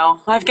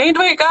 I've gained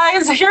weight,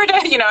 guys. Here it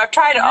is. I've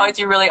tried to always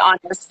be really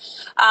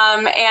honest.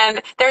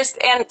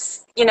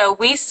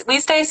 We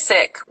stay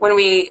sick when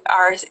we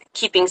are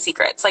keeping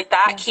secrets. Like,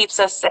 that keeps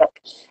us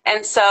sick.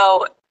 And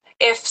so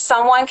if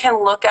someone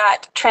can look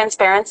at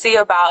transparency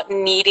about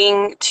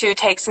needing to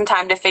take some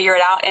time to figure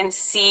it out and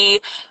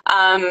see,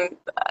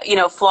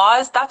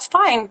 flaws, that's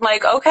fine.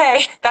 Like,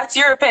 okay, that's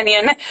your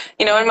opinion.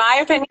 In my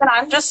opinion,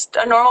 I'm just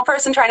a normal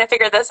person trying to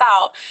figure this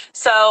out.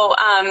 So,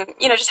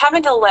 just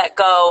having to let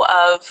go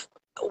of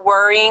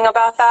worrying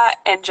about that,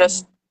 and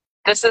just,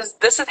 this is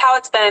how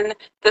it's been.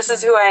 This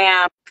is who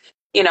I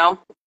am.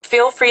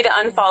 Feel free to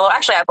unfollow.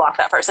 Actually, I blocked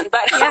that person,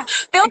 but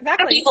feel free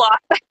to be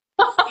blocked.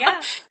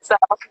 Yeah. So.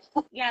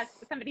 Yes.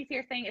 Somebody's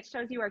here saying it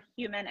shows you are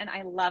human, and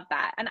I love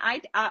that. And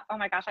oh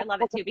my gosh, I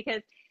love it too,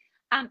 because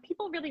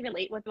people really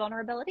relate with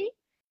vulnerability.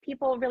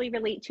 People really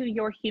relate to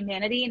your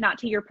humanity, not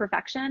to your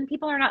perfection.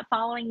 People are not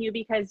following you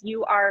because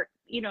you are,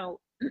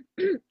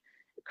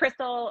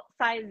 crystal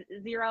size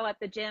 0 at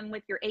the gym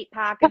with your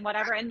 8-pack and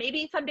whatever. And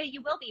maybe someday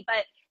you will be,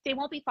 but they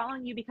won't be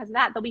following you because of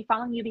that. They'll be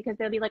following you because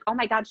they'll be like, oh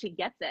my God, she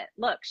gets it.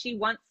 Look, she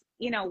once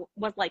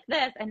was like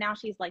this, and now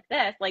she's like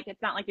this. Like,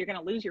 it's not like you're going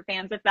to lose your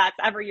fans if that's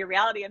ever your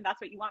reality and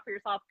that's what you want for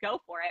yourself.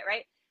 Go for it,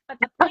 right? But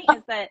the point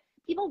is that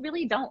people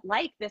really don't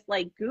like this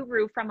like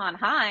guru from on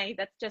high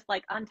that's just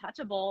like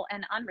untouchable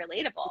and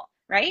unrelatable,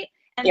 right?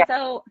 And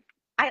so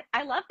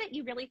I love that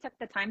you really took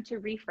the time to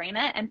reframe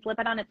it and flip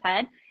it on its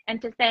head, and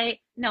to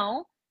say,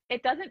 no,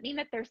 it doesn't mean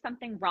that there's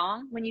something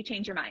wrong when you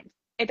change your mind.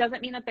 It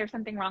doesn't mean that there's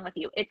something wrong with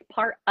you. It's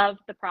part of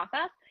the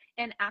process.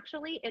 And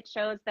actually, it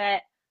shows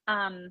that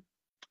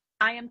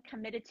I am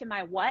committed to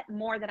my what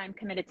more than I'm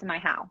committed to my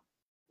how.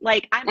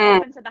 Like, I'm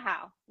open to the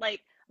how. Like,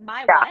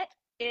 my what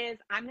is,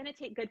 I'm going to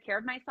take good care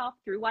of myself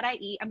through what I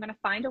eat. I'm going to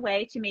find a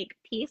way to make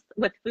peace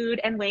with food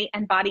and weight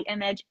and body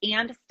image,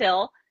 and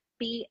still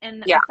be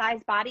in a size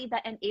body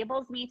that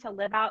enables me to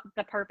live out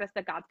the purpose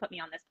that God's put me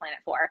on this planet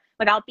for,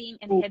 without being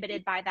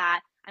inhibited by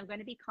that. I'm going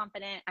to be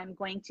confident. I'm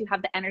going to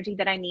have the energy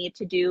that I need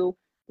to do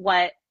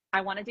what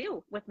I want to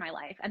do with my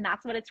life. And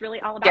that's what it's really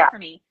all about for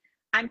me.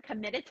 I'm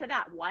committed to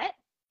that what.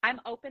 I'm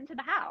open to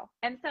the how.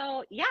 And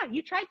so,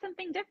 you tried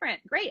something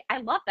different. Great. I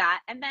love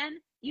that. And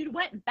then you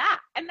went back.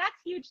 And that's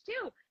huge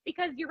too,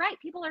 because you're right.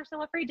 People are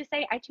so afraid to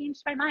say, I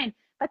changed my mind.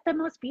 But the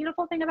most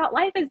beautiful thing about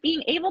life is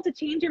being able to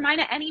change your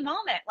mind at any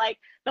moment. Like,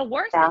 the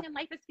worst thing in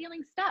life is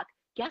feeling stuck.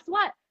 Guess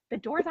what? The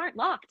doors aren't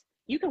locked.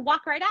 You can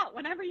walk right out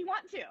whenever you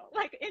want to,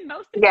 like, in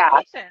most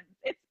situations.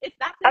 It's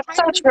that's That's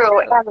so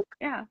entirely true. true.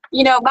 Yeah.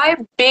 You know, my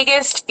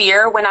biggest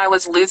fear when I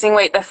was losing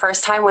weight the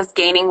first time was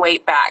gaining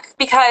weight back,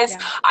 because Yeah.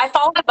 I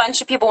followed a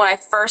bunch of people when I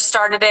first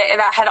started it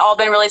that had all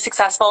been really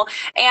successful,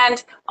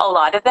 and a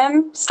lot of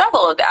them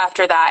struggled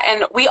after that.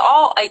 And we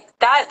all like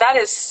that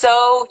is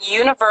so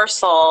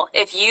universal.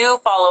 If you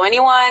follow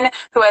anyone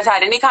who has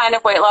had any kind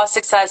of weight loss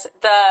success,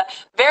 the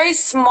very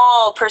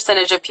small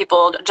percentage of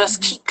people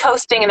just keep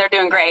coasting and they're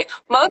doing great.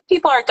 Most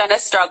people are going to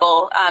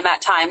struggle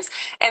at times.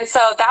 And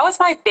so that was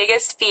my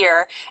biggest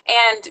fear.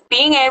 And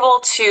being able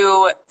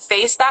to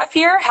face that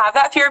fear, have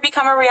that fear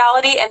become a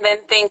reality, and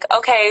then think,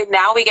 okay,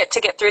 now we get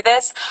to get through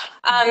this.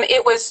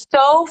 It was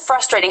so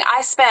frustrating.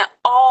 I spent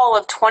all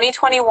of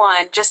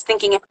 2021 just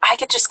thinking if I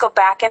could just go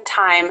back in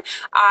time,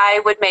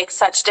 I would make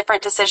such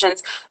different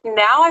decisions.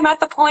 Now I'm at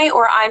the point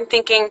where I'm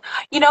thinking,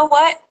 you know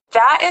what?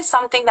 That is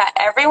something that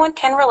everyone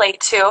can relate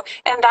to.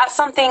 And that's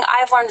something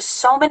I've learned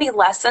so many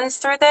lessons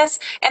through this.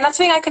 And that's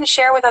something I can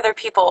share with other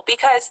people,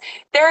 because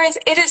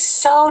it is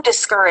so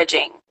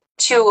discouraging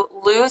to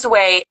lose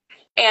weight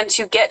and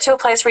to get to a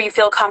place where you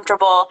feel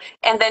comfortable,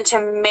 and then to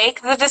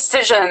make the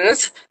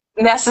decisions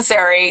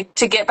necessary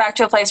to get back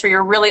to a place where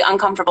you're really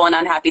uncomfortable and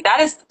unhappy. That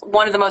is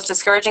one of the most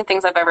discouraging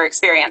things I've ever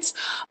experienced.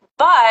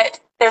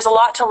 But there's a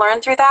lot to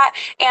learn through that.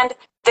 And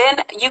then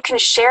you can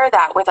share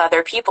that with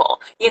other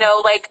people. You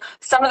know, like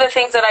some of the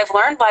things that I've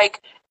learned,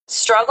 like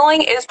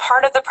struggling is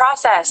part of the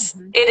process.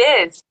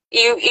 It is.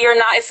 You're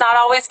not, it's not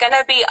always going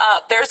to be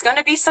up. There's going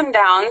to be some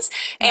downs,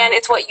 and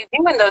it's what you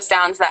do in those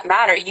downs that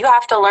matter. You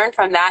have to learn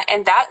from that,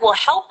 and that will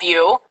help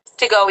you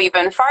to go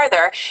even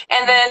farther.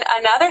 And then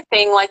another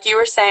thing, like you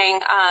were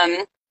saying,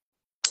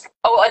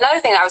 another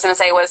thing I was going to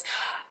say was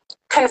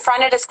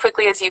confront it as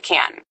quickly as you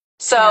can.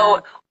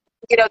 So,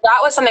 you know, that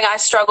was something I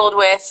struggled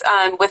with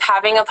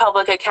having a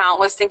public account,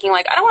 was thinking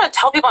like, I don't want to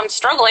tell people I'm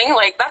struggling.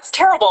 Like, that's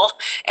terrible.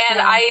 And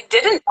I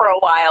didn't for a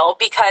while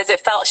because it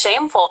felt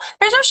shameful.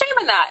 There's no shame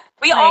in that.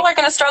 We all are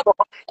going to struggle.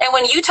 And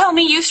when you tell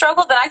me you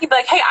struggled, then I can be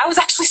like, hey, I was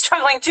actually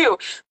struggling too.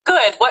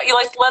 Good. What you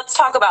like? Let's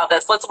talk about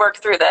this. Let's work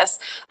through this.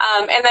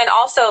 And then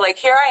also, like,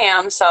 here I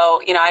am.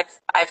 So, you know,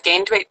 I've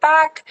gained weight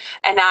back,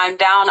 and now I'm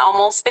down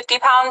almost 50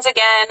 pounds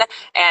again,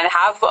 and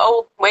have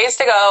ways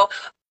to go.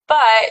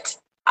 But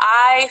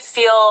I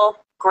feel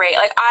great.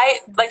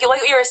 Like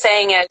what you were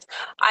saying is,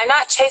 I'm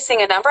not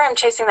chasing a number, I'm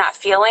chasing that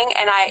feeling,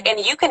 and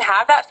you can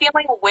have that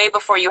feeling way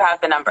before you have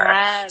the number.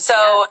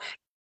 You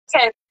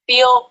can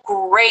feel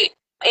great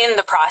in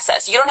the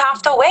process. You don't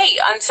have to wait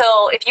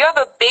until, if you have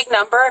a big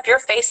number, if you're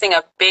facing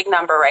a big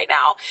number right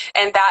now,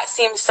 and that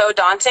seems so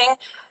daunting,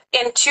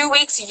 in 2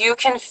 weeks, you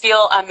can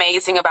feel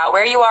amazing about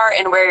where you are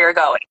and where you're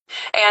going.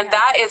 And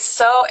that is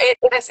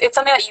it's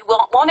something that you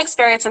won't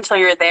experience until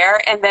you're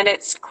there. And then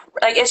it's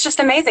just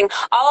amazing.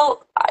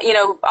 I'll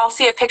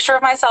see a picture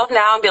of myself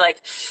now and be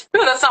like,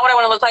 ooh, that's not what I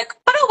want to look like.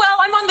 But oh well,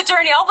 I'm on the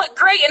journey. I'll look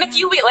great in a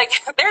few weeks. Like,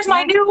 there's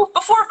my new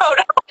before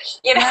photo.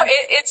 You know,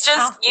 it's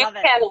just,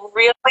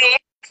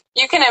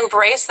 you can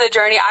embrace the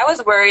journey. I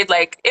was worried,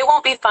 like, it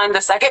won't be fun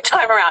the second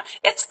time around.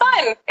 It's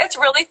fun. It's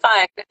really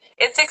fun.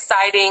 It's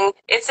exciting.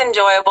 It's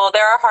enjoyable.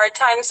 There are hard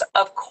times,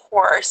 of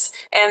course,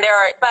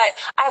 but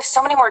I have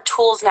so many more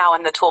tools now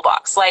in the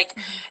toolbox. Like,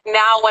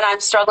 now when I'm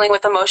struggling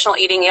with emotional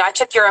eating, I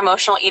took your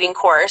emotional eating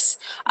course,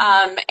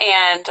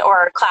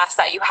 or class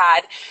that you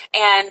had.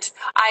 And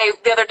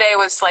the other day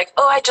was like,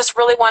 oh, I just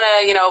really want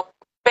to,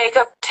 bake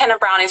a tin of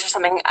brownies or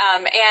something.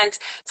 And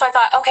so I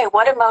thought, okay,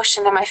 what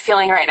emotion am I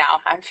feeling right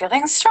now? I'm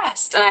feeling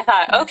stressed. And I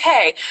thought,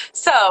 okay,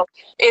 so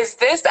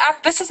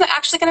this isn't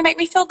actually going to make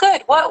me feel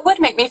good. What would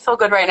make me feel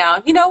good right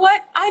now? You know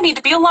what? I need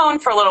to be alone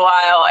for a little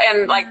while,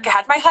 and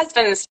had my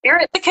husband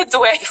spirit the kids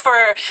away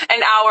for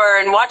an hour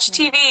and watch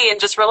TV and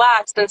just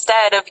relax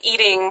instead of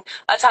eating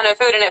a ton of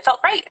food. And it felt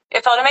great.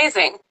 It felt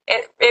amazing.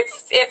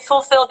 It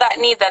fulfilled that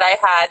need that I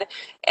had,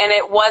 and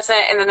it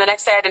wasn't, and then the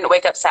next day I didn't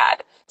wake up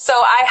sad. So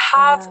I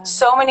have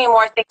so many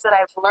more things that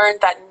I've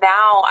learned that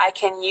now I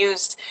can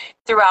use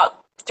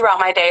throughout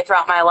my day,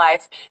 throughout my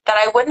life, that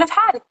I wouldn't have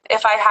had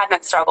if I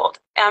hadn't struggled.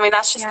 I mean,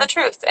 that's just the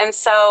truth. And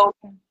so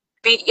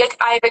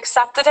I've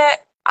accepted it.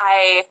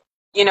 I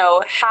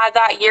had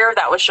that year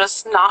that was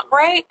just not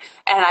great,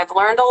 and I've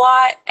learned a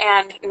lot,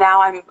 and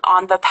now I'm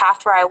on the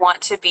path where I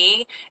want to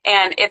be,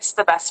 and it's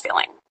the best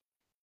feeling.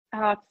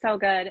 Oh, it's so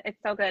good.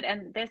 It's so good.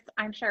 And this,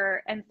 I'm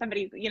sure, and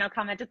somebody,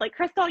 commented like,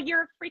 Crystal,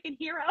 you're a freaking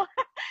hero.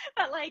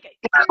 But like,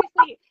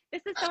 seriously,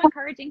 this is so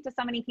encouraging to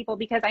so many people,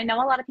 because I know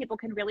a lot of people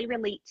can really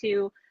relate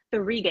to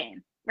the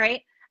regain,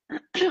 right?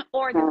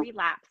 Or the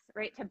relapse,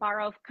 right? To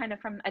borrow kind of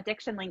from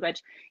addiction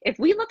language. If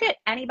we look at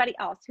anybody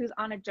else who's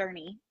on a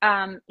journey,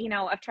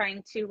 of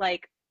trying to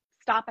like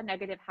stop a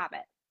negative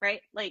habit,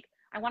 right? Like,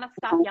 I want to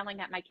stop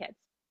yelling at my kids.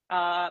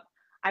 I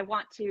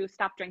want to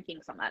stop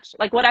drinking so much,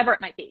 like whatever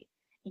it might be.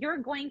 You're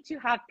going to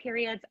have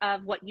periods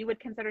of what you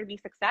would consider to be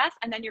success,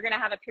 and then you're going to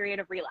have a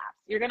period of relapse.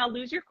 You're going to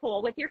lose your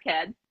cool with your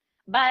kids,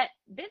 but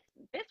this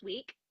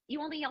week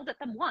you only yelled at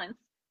them once,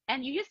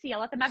 and you used to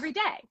yell at them every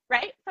day,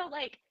 right? So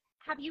like,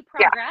 have you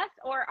progressed,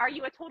 or are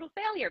you a total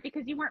failure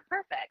because you weren't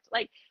perfect?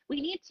 Like,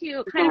 we need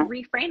to kind of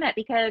reframe it,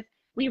 because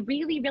we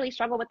really, really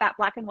struggle with that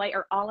black and white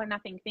or all or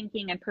nothing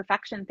thinking and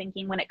perfection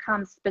thinking when it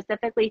comes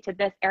specifically to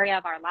this area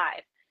of our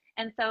life.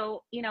 And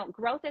so,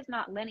 growth is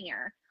not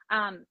linear.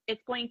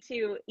 It's going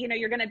to,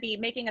 you're going to be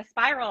making a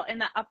spiral in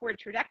the upward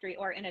trajectory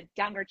or in a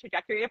downward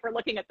trajectory if we're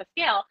looking at the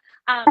scale.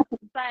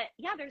 But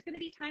yeah, there's going to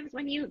be times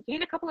when you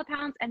gain a couple of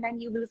pounds and then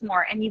you lose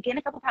more, and you gain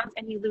a couple of pounds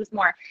and you lose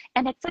more.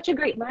 And it's such a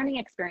great learning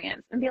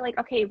experience, and be like,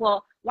 okay,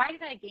 well, why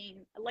did I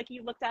gain, like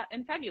you looked at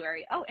in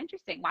February? Oh,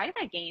 interesting. Why did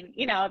I gain,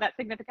 that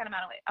significant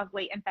amount of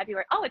weight in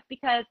February? Oh, it's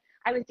because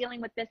I was dealing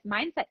with this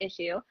mindset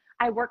issue.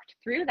 I worked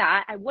through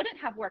that. I wouldn't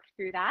have worked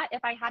through that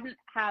if I hadn't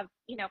have,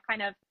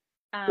 kind of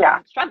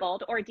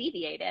struggled or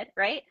deviated,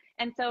 right?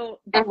 And so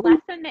the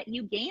lesson that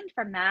you gained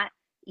from that,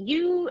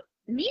 you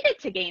needed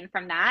to gain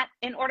from that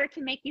in order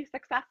to make you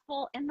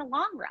successful in the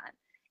long run.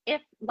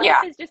 If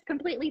life is just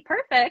completely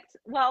perfect,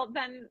 well,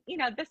 then,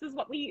 this is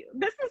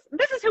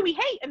who we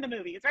hate in the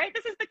movies, right?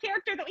 This is the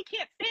character that we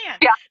can't stand.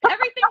 Yeah.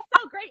 Everything's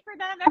so great for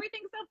them.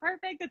 Everything's so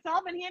perfect. It's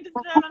all been handed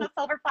to them on a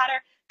silver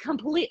platter.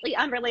 Completely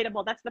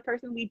unrelatable. That's the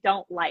person we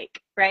don't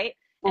like, right?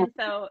 And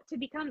so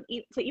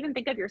to even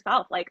think of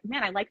yourself like,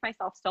 man, I like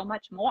myself so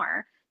much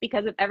more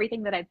because of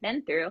everything that I've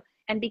been through.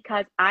 And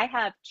because I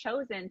have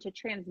chosen to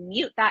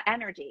transmute that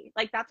energy.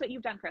 Like, that's what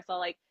you've done, Crystal.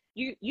 Like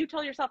you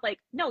told yourself like,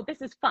 no,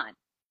 this is fun.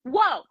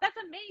 Whoa, that's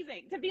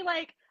amazing to be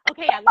like,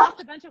 okay, I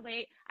lost a bunch of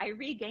weight. I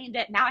regained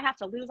it. Now I have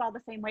to lose all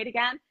the same weight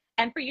again.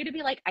 And for you to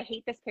be like, I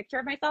hate this picture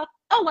of myself.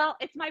 Oh, well,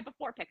 it's my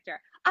before picture.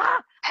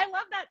 I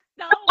love that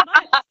so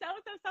much,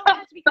 so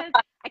much, because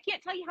I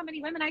can't tell you how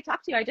many women I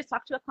talk to. I just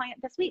talked to a client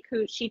this week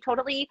who she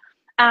totally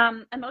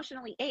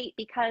emotionally ate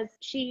because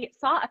she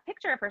saw a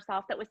picture of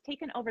herself that was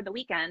taken over the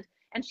weekend.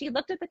 And she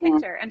looked at the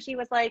picture and she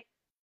was like,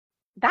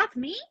 that's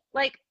me?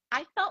 Like,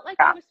 I felt like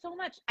I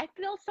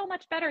feel so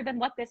much better than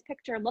what this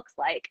picture looks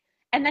like.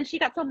 And then she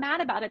got so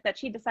mad about it that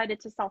she decided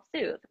to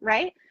self-soothe,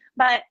 right?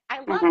 But I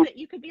love that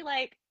you could be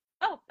like,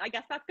 oh, I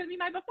guess that's going to be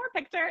my before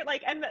picture.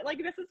 Like, and like,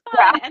 this is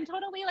fun. And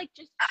totally like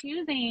just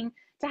choosing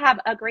to have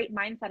a great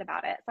mindset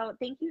about it. So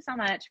thank you so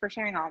much for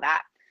sharing all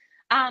that.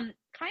 Kind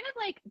of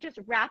like just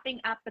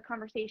wrapping up the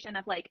conversation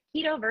of like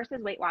keto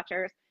versus Weight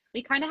Watchers.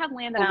 We kind of have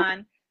landed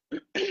on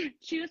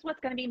choose what's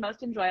going to be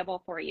most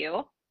enjoyable for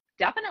you.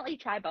 Definitely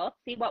try both,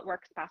 see what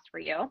works best for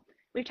you.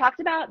 We've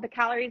talked about the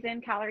calories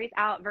in, calories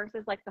out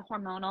versus like the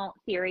hormonal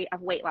theory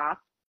of weight loss.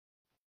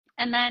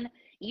 And then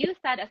you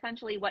said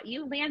essentially what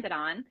you landed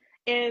on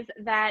is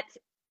that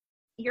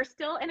you're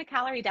still in a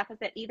calorie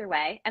deficit either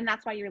way, and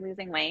that's why you're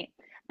losing weight.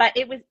 But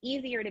it was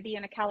easier to be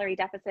in a calorie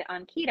deficit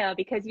on keto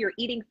because you're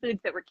eating foods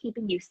that were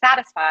keeping you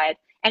satisfied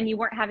and you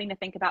weren't having to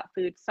think about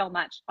food so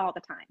much all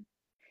the time.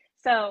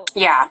 So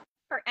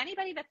for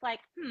anybody that's like,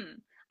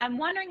 I'm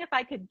wondering if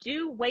I could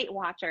do Weight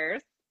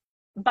Watchers,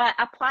 but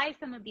apply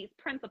some of these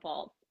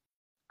principles,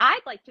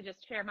 I'd like to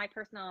just share my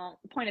personal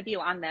point of view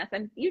on this,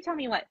 and you tell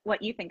me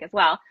what you think as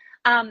well.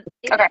 Is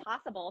it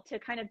possible to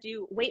kind of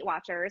do Weight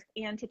Watchers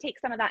and to take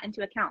some of that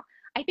into account?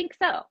 I think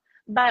so,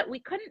 but we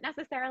couldn't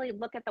necessarily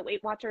look at the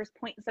Weight Watchers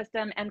point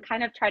system and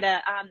kind of try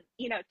to,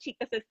 cheat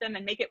the system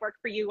and make it work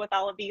for you with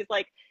all of these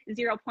like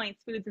 0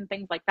 points foods and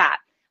things like that.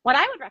 What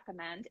I would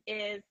recommend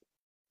is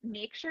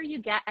make sure you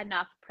get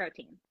enough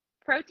protein.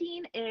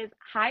 Protein is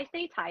high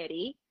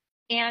satiety,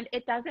 and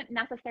it doesn't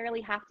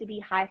necessarily have to be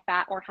high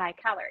fat or high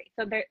calorie.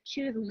 So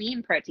choose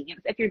lean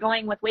proteins. If you're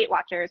going with Weight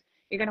Watchers,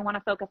 you're going to want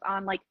to focus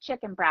on like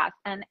chicken breast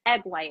and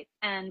egg whites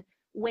and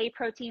whey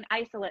protein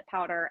isolate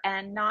powder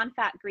and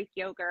non-fat Greek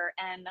yogurt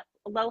and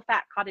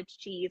low-fat cottage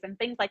cheese and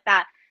things like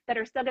that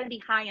are still going to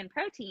be high in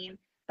protein,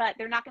 but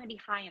they're not going to be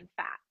high in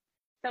fat.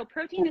 So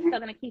protein is still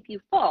going to keep you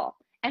full.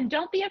 And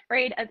don't be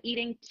afraid of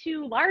eating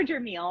 2 larger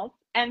meals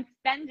and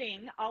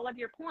spending all of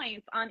your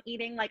points on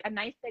eating like a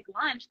nice big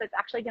lunch that's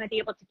actually going to be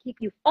able to keep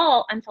you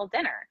full until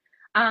dinner.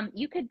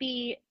 You could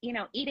be,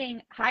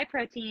 eating high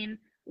protein,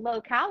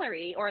 low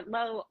calorie or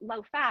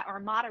low fat or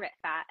moderate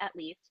fat at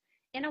least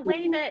in a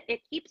way that it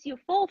keeps you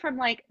full from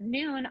like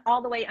noon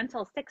all the way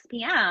until 6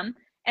 p.m.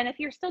 And if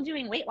you're still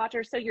doing Weight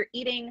Watchers, so you're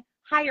eating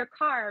higher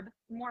carb,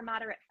 more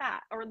moderate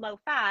fat or low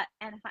fat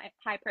and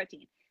high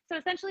protein. So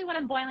essentially what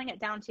I'm boiling it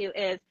down to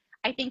is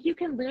I think you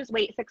can lose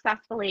weight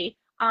successfully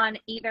on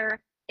either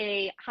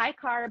a high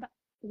carb,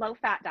 low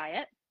fat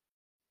diet,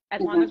 as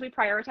long as we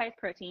prioritize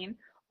protein,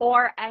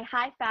 or a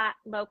high fat,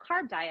 low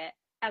carb diet,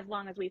 as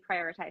long as we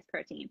prioritize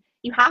protein.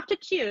 You have to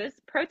choose.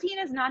 Protein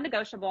is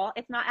non-negotiable.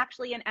 It's not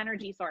actually an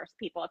energy source,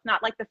 people. It's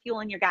not like the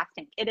fuel in your gas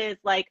tank. It is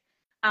like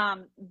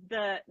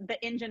the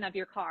engine of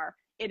your car.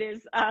 It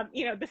is,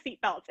 the seat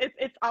belts.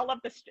 It's all of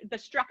the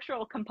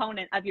structural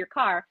component of your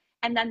car.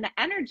 And then the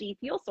energy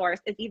fuel source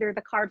is either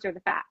the carbs or the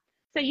fat.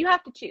 So you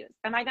have to choose.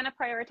 Am I going to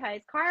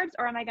prioritize carbs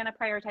or am I going to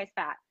prioritize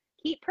fat?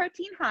 Keep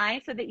protein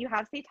high so that you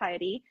have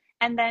satiety,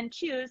 and then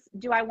choose,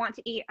 do I want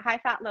to eat high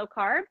fat, low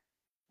carb,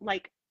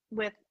 like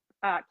with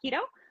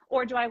keto,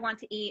 or do I want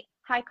to eat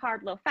high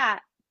carb, low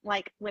fat,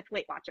 like with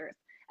Weight Watchers?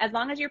 As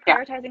long as you're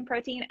prioritizing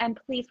protein, and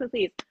please,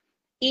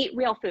 eat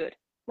real food.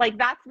 Like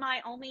that's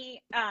my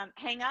only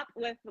hang up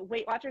with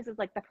Weight Watchers is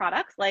like the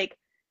products. Like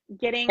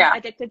getting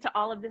addicted to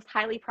all of this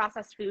highly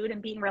processed food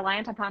and being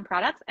reliant upon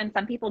products. And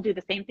some people do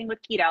the same thing with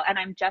keto. And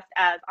I'm just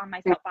as on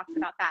my soapbox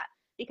about that,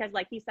 because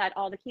like you said,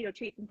 all the keto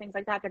treats and things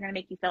like that, they're going to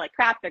make you feel like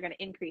crap. They're going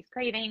to increase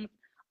cravings,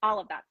 all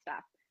of that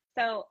stuff.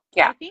 So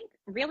I think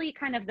really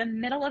kind of the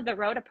middle of the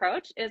road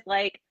approach is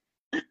like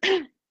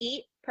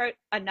eat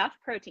enough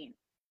protein.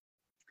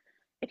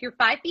 If you're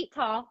 5 feet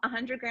tall,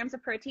 100 grams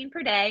of protein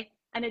per day,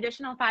 an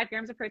additional 5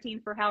 grams of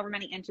protein for however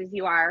many inches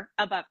you are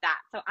above that.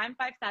 So I'm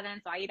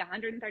 5'7", so I eat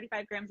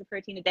 135 grams of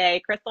protein a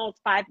day. Crystal's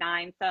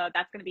 5'9", so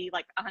that's going to be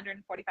like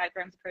 145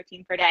 grams of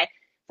protein per day.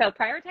 So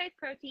prioritize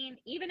protein.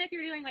 Even if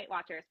you're doing Weight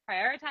Watchers,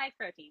 prioritize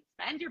protein.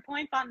 Spend your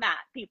points on that,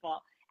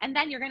 people. And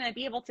then you're going to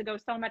be able to go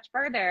so much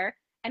further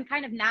and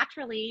kind of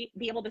naturally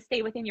be able to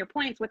stay within your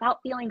points without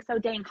feeling so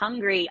dang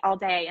hungry all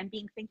day and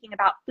thinking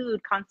about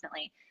food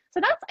constantly. So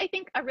that's, I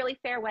think, a really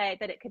fair way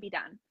that it could be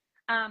done.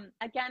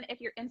 Again, if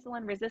you're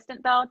insulin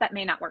resistant, though, that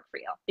may not work for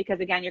you, because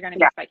again, you're going to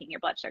be spiking your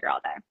blood sugar all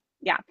day.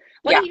 Yeah.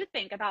 What do you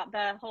think about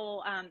the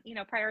whole,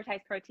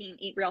 prioritize protein,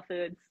 eat real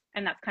foods?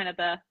 And that's kind of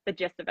the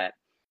gist of it.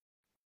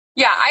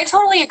 Yeah, I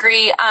totally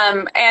agree.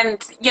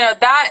 And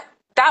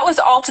that was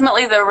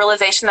ultimately the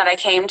realization that I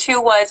came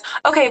to was,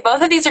 okay,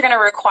 both of these are going to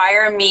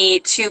require me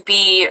to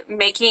be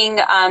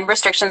making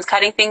restrictions,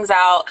 cutting things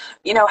out,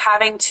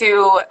 having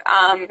to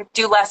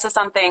do less of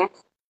something.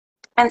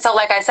 And so,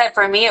 like I said,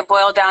 for me, it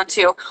boiled down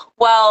to,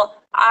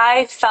 well,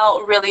 I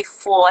felt really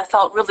full. I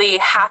felt really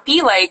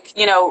happy, like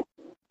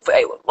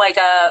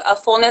a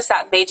fullness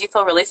that made you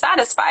feel really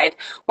satisfied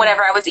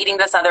whenever I was eating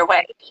this other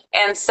way.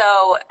 And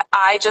so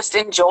I just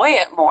enjoy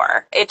it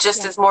more. It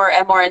just is a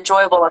more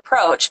enjoyable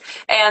approach.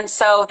 And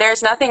so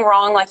there's nothing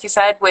wrong, like you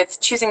said, with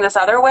choosing this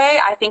other way.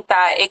 I think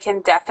that it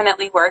can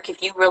definitely work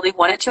if you really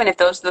want it to, and if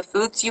those are the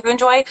foods you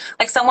enjoy.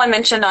 Like someone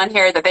mentioned on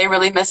here that they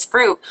really miss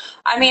fruit.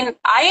 I mean,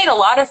 I ate a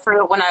lot of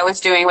fruit when I was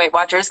doing Weight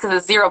Watchers because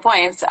it's 0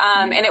 points,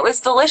 and it was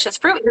delicious.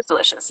 Fruit is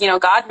delicious.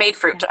 God made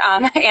fruit,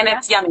 and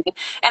it's yummy.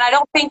 And I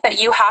don't think that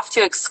you have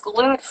to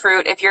exclude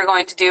fruit if you're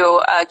going to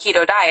do a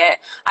keto diet.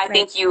 I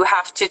think you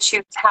have to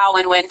choose how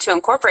and when to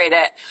incorporate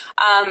it.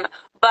 But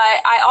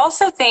I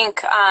also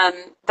think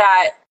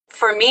that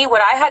for me,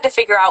 what I had to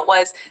figure out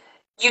was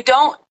you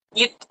don't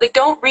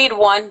read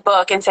one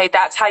book and say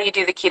that's how you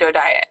do the keto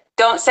diet.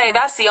 Don't say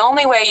that's the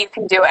only way you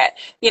can do it.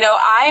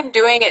 I'm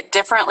doing it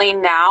differently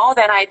now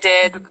than I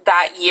did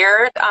that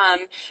year.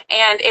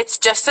 And it's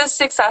just as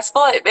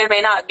successful. It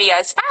may not be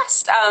as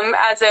fast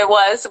as it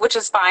was, which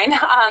is fine.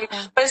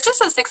 But it's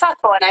just as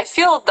successful. And I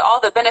feel all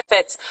the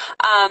benefits,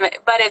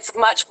 but it's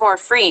much more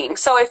freeing.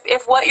 So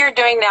if what you're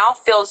doing now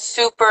feels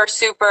super,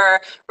 super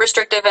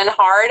restrictive and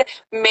hard,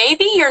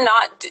 maybe you're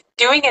not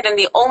doing it in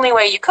the only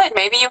way you could.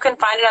 Maybe you can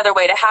find another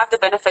way to have the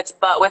benefits,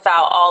 but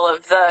without all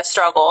of the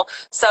struggle.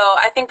 So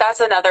I think that's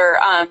another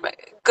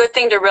good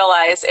thing to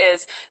realize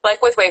is,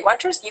 like with Weight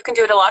Watchers, you can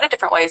do it a lot of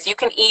different ways. You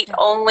can eat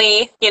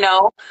only,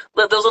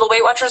 those little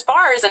Weight Watchers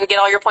bars and get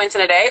all your points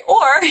in a day,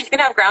 or you can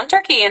have ground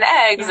turkey and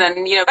eggs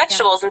and,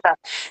 vegetables and stuff.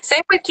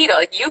 Same with keto.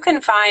 Like, you can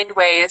find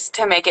ways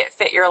to make it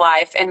fit your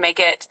life and make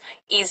it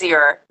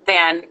easier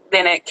than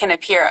it can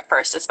appear at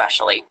first,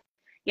 especially.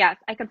 Yes,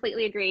 I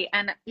completely agree.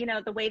 And,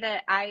 the way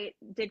that I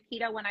did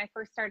keto when I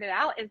first started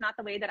out is not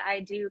the way that I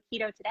do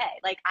keto today.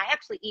 Like, I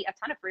actually eat a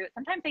ton of fruit.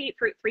 Sometimes I eat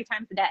fruit 3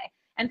 times a day.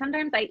 And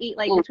sometimes I eat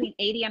like between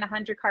 80 and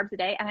 100 carbs a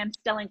day, and I'm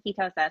still in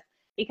ketosis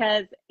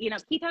because,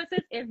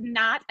 ketosis is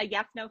not a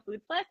yes, no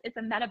foods list. It's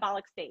a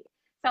metabolic state.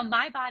 So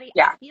my body,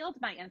 I healed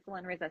my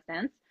insulin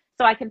resistance,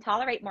 so I can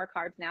tolerate more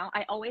carbs now.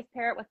 I always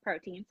pair it with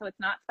protein, so it's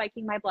not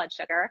spiking my blood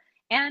sugar.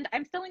 And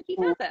I'm still in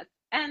ketosis.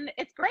 And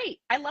it's great.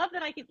 I love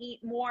that I can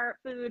eat more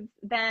foods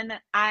than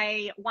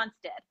I once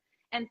did.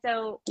 And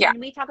so when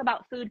we talk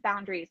about food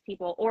boundaries,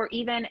 people, or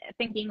even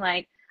thinking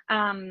like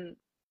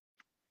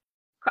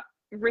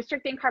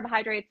restricting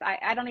carbohydrates,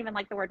 I don't even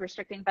like the word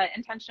restricting, but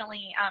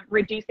intentionally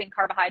reducing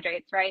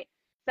carbohydrates, right?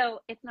 So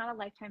it's not a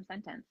lifetime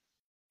sentence.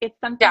 It's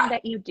something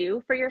that you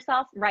do for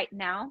yourself right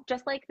now,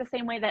 just like the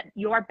same way that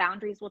your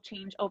boundaries will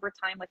change over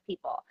time with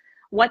people.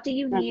 What do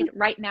you need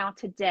right now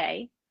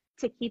today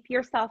to keep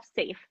yourself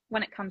safe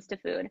when it comes to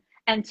food,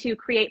 and to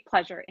create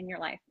pleasure in your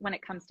life when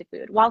it comes to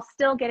food, while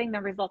still getting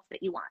the results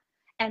that you want?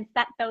 And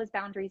set those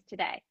boundaries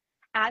today.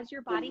 As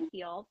your body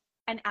heals,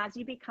 and as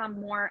you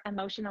become more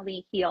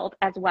emotionally healed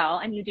as well,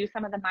 and you do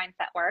some of the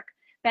mindset work,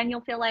 then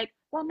you'll feel like,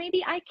 well,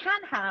 maybe I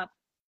can have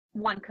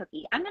one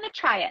cookie. I'm going to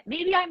try it.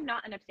 Maybe I'm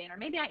not an abstainer.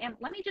 Maybe I am.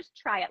 Let me just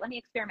try it. Let me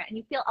experiment. And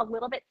you feel a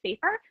little bit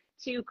safer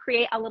to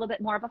create a little bit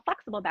more of a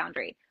flexible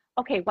boundary.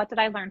 Okay, what did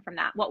I learn from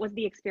that? What was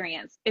the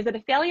experience? Is it a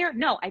failure?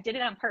 No, I did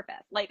it on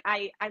purpose. Like,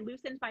 I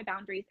loosened my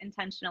boundaries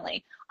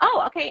intentionally.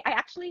 Oh, okay, I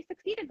actually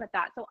succeeded with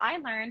that. So I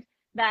learned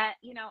that,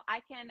 I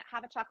can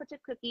have a chocolate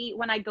chip cookie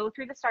when I go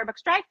through the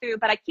Starbucks drive-through,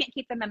 but I can't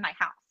keep them in my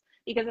house.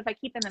 Because if I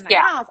keep them in my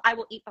house, I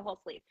will eat the whole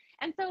sleeve.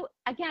 And so,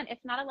 again,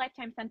 it's not a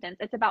lifetime sentence.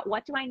 It's about,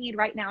 what do I need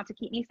right now to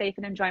keep me safe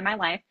and enjoy my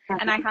life?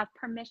 And I have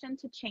permission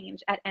to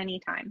change at any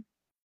time.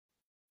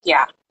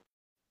 Yeah.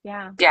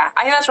 Yeah. Yeah,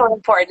 I think that's really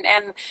important.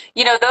 And,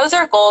 those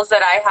are goals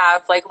that I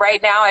have. Like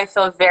right now, I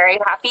feel very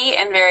happy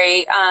and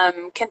very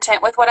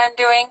content with what I'm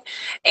doing.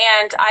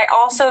 And I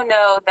also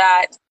know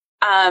that,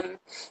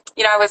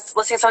 I was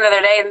listening to someone the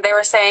other day and they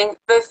were saying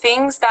the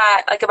things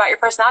that like about your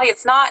personality,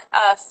 it's not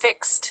a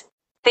fixed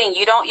thing.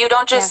 You don't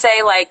just Yes.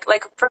 say like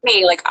for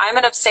me, like I'm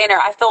an abstainer.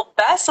 I feel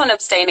best when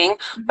abstaining,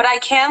 Mm-hmm. but I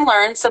can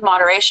learn some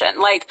moderation.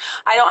 Like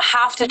I don't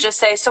have to Mm-hmm. just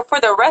say, so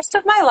for the rest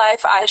of my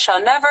life, I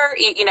shall never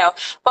eat.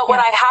 But what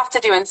Yeah. I have to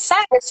do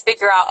instead is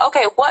figure out,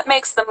 okay, what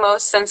makes the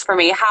most sense for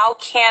me? How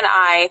can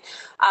I,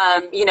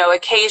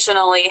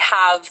 occasionally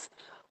have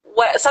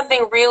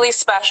something really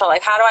special?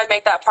 Like, how do I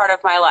make that part of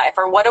my life?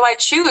 Or what do I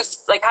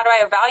choose? Like, how do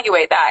I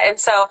evaluate that? And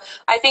so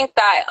I think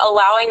that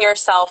allowing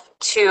yourself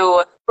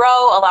to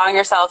grow, allowing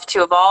yourself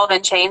to evolve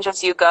and change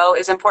as you go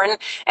is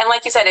important. And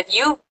like you said, if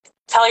you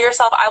tell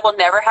yourself, I will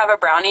never have a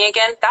brownie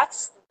again,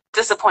 that's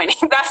disappointing.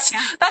 That's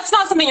Yeah. that's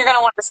not something you're going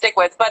to want to stick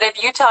with. But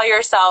if you tell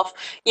yourself,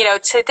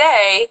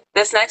 today,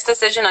 this next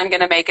decision I'm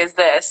going to make is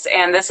this,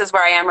 and this is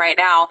where I am right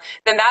now,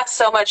 then that's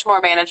so much more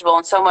manageable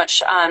and so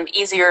much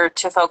easier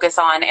to focus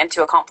on and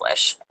to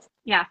accomplish.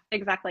 Yeah,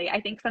 exactly.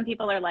 I think some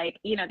people are like,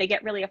 they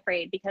get really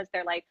afraid because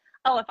they're like,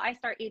 oh, if I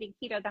start eating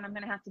keto, then I'm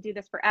going to have to do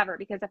this forever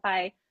because if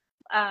I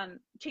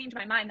change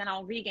my mind, then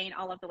I'll regain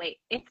all of the weight.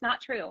 It's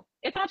not true.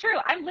 It's not true.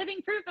 I'm living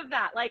proof of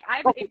that. Like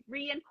I've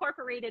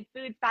reincorporated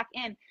foods back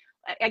in.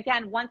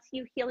 Again, once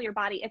you heal your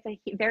body, it's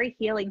a very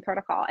healing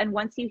protocol. And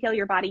once you heal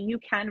your body, you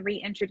can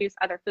reintroduce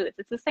other foods.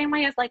 It's the same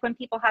way as like when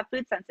people have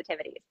food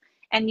sensitivities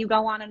and you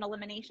go on an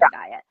elimination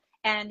diet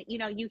and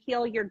you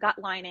heal your gut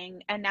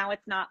lining and now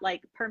it's not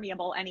like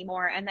permeable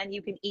anymore, and then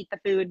you can eat the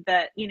food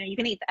that you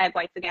can eat the egg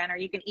whites again, or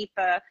you can eat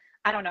the,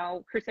 I don't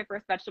know,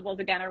 cruciferous vegetables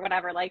again or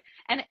whatever. Like,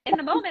 and in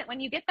the moment when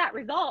you get that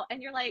result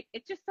and you're like,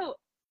 it's just so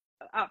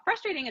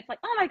frustrating. It's like,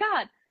 oh my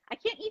God, I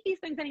can't eat these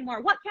things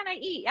anymore. What can I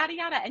eat? Yada,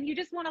 yada. And you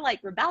just want to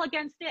like rebel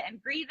against it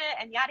and grieve it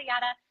and yada,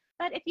 yada.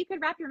 But if you could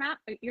wrap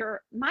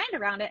your mind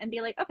around it and be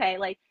like, okay,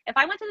 like if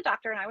I went to the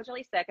doctor and I was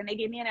really sick and they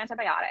gave me an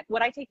antibiotic,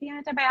 would I take the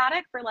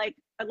antibiotic for like,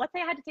 let's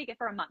say I had to take it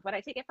for a month. Would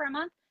I take it for a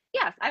month?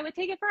 Yes, I would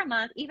take it for a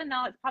month, even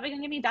though it's probably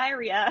going to give me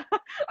diarrhea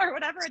or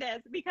whatever it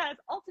is, because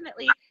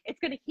ultimately it's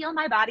going to heal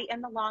my body in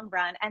the long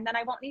run. And then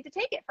I won't need to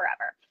take it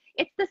forever.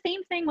 It's the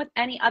same thing with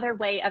any other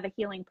way of a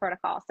healing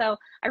protocol. So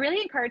I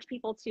really encourage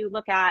people to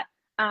look at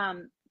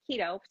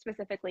keto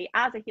specifically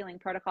as a healing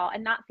protocol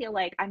and not feel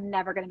like I'm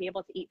never going to be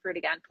able to eat fruit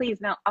again. Please,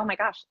 no. Oh my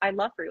gosh, I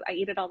love fruit. I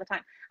eat it all the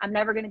time. I'm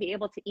never going to be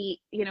able to eat,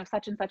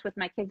 such and such with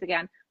my kids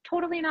again.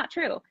 Totally not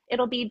true.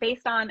 It'll be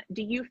based on,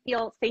 do you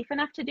feel safe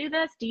enough to do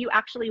this? Do you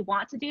actually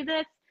want to do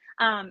this?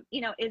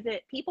 Is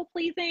it people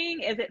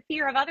pleasing? Is it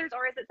fear of others?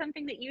 Or is it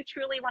something that you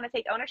truly want to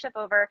take ownership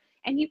over?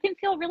 And you can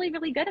feel really,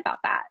 really good about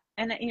that.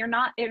 And you're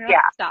not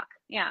Yeah. stuck.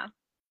 Yeah.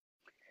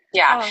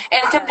 Yeah, Oh,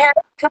 and so good.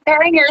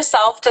 comparing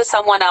yourself to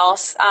someone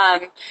else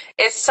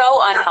is so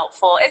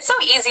unhelpful. It's so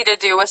easy to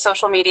do with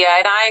social media,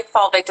 and I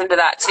fall victim to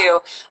that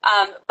too.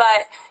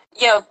 But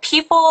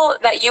people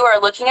that you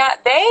are looking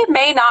at, they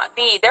may not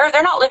be. They're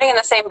not living in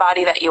the same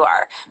body that you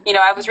are.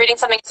 I was reading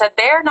something that said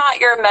they're not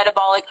your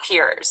metabolic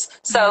peers.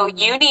 So Mm,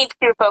 you need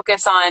to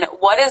focus on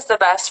what is the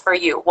best for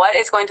you. What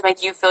is going to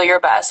make you feel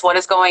your best? What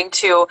is going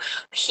to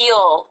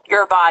heal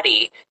your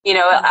body?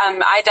 yeah.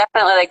 I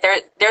definitely like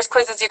there's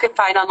quizzes you can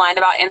find online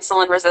about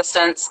insulin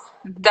resistance.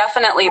 Mhm.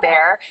 Definitely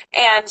there.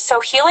 And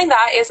so healing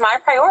that is my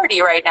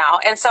priority right now.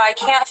 And so I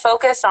can't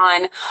focus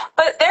on,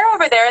 but they're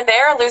over there and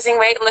they're losing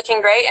weight and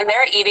looking great and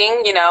they're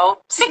eating,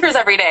 Snickers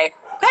every day.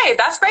 Hey,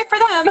 that's great for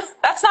them.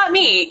 That's not Yeah.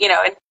 me.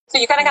 And so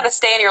you kind of got Yeah. to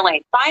stay in your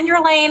lane. Find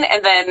your lane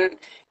and then,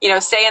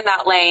 stay in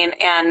that lane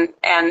and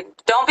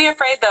don't be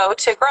afraid though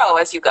to grow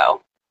as you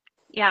go.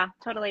 Yeah,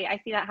 totally. I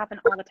see that happen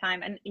all the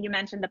time. And you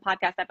mentioned the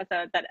podcast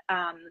episode that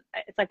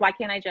it's like, why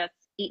can't I just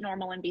eat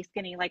normal and be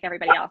skinny like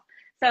everybody else?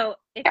 So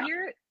if Yeah.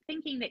 you're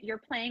thinking that you're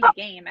playing a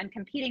game and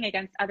competing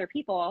against other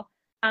people,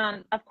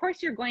 of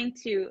course you're going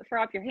to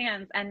throw up your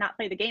hands and not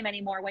play the game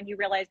anymore when you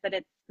realize that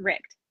it's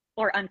rigged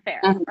or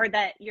unfair Mhm. or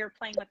that you're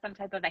playing with some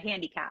type of a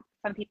handicap.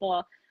 Some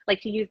people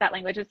like to use that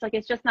language. It's like,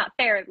 it's just not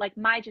fair. Like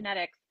my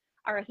genetics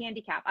are a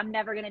handicap. I'm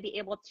never going to be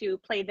able to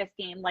play this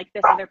game like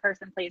this other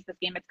person plays this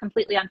game. It's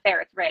completely unfair.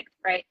 It's rigged,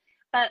 right?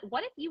 But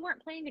what if you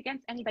weren't playing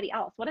against anybody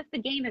else? What if the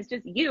game is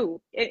just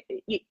you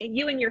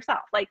and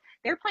yourself? Like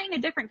they're playing a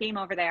different game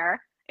over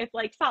there. It's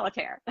like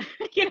solitaire,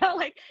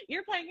 like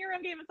you're playing your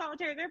own game of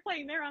solitaire. They're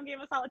playing their own game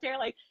of solitaire.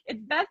 Like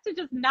it's best to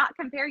just not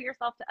compare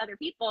yourself to other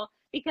people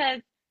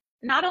because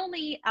not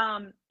only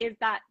is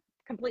that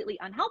completely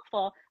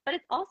unhelpful, but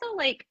it's also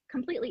like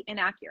completely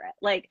inaccurate.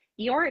 Like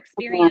your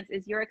experience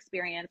is your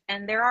experience.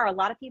 And there are a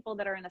lot of people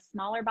that are in a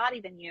smaller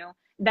body than you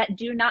that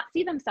do not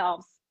see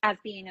themselves as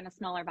being in a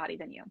smaller body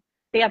than you.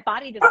 They have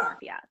body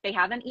dysmorphia. They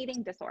have an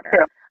eating disorder.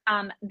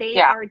 True. They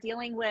Yeah. are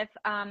dealing with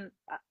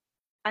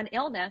an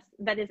illness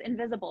that is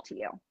invisible to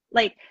you.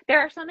 Like there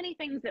are so many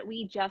things that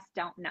we just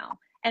don't know.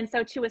 And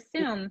so to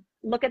assume,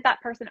 look at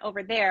that person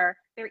over there,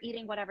 they're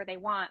eating whatever they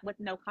want with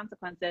no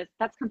consequences,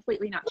 that's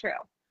completely not true.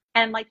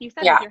 And like you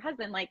said with your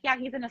husband, like, yeah,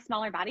 he's in a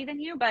smaller body than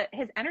you, but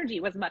his energy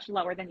was much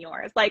lower than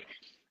yours. Like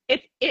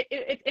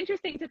it's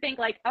interesting to think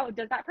like, oh,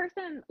 does that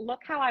person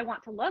look how I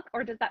want to look,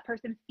 or does that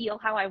person feel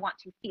how I want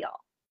to feel?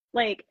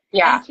 Like,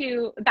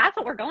 and that's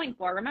what we're going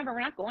for. Remember,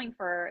 we're not going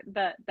for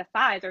the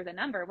size or the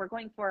number. We're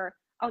going for,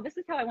 oh, this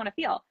is how I want to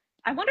feel.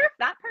 I wonder if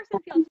that person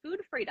feels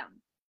food freedom.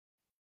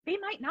 They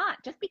might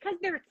not, just because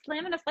they're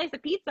slamming a slice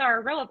of pizza or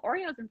a row of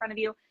Oreos in front of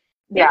you.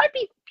 They might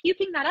be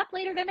puking that up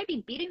later. They might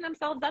be beating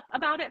themselves up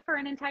about it for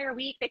an entire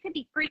week. They could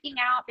be freaking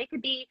out. They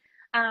could be,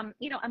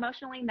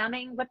 emotionally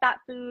numbing with that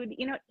food.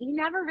 You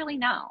never really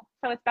know.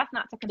 So it's best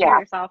not to compare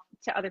yourself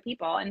to other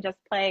people and just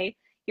play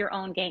your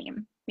own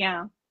game.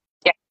 Yeah.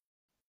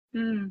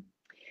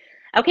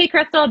 Okay,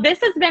 Crystal, this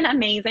has been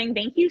amazing.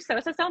 Thank you so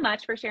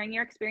much for sharing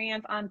your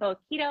experience on both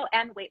keto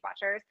and Weight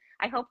Watchers.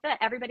 I hope that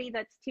everybody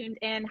that's tuned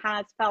in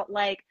has felt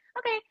like,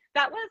 okay,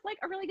 that was like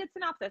a really good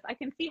synopsis. I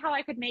can see how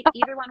I could make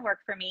either one work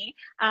for me.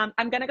 I'm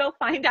going to go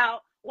find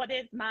out what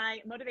is my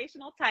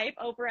motivational type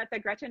over at the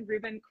Gretchen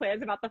Rubin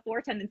quiz about the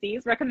 4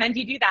 tendencies. Recommend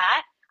you do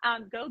that.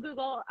 Go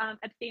Google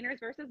abstainers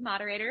versus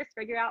moderators,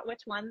 figure out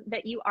which one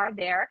that you are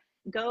there.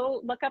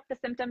 Go look up the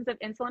symptoms of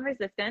insulin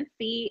resistance,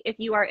 see if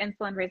you are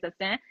insulin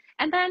resistant,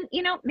 and then,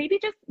 maybe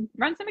just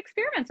run some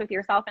experiments with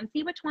yourself and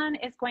see which one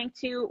is going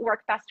to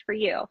work best for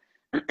you.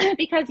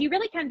 Because you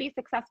really can be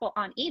successful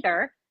on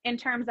either, in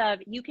terms of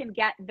you can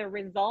get the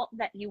result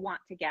that you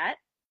want to get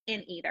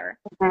in either.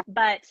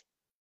 But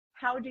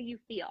how do you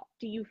feel?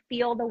 Do you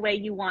feel the way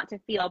you want to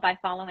feel by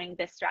following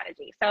this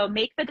strategy? So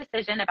make the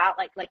decision about,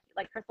 like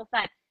Crystal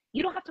said,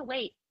 you don't have to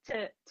wait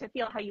to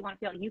feel how you want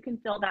to feel. You can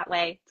feel that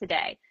way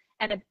today.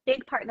 And a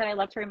big part that I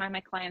love to remind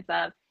my clients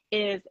of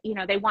is,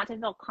 they want to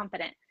feel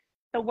confident.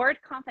 The word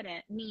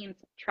confident means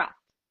trust.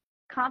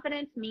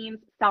 Confidence means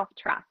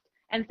self-trust.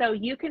 And so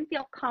you can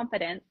feel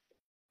confidence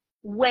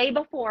way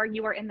before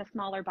you are in the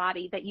smaller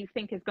body that you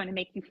think is going to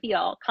make you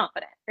feel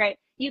confident, right?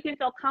 You can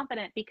feel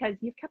confident because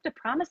you've kept a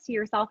promise to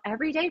yourself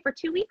every day for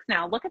 2 weeks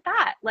now. Look at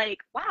that. Like,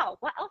 wow,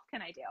 what else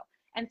can I do?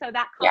 And so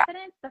that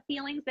confidence, the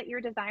feelings that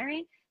you're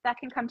desiring, that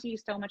can come to you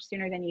so much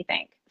sooner than you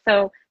think.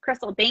 So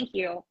Crystal, thank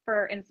you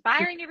for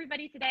inspiring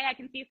everybody today. I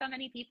can see so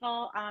many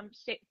people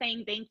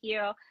saying thank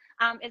you.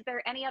 Is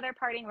there any other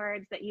parting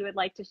words that you would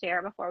like to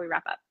share before we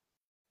wrap up?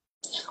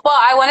 Well,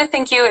 I want to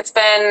thank you. It's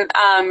been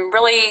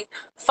really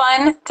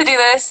fun to do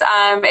this.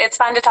 It's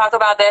fun to talk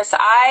about this.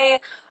 I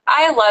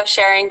love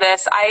sharing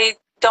this. I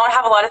don't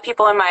have a lot of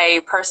people in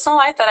my personal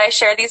life that I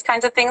share these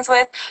kinds of things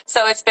with.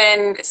 So it's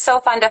been so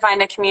fun to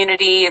find a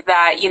community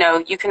that,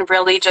 you can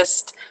really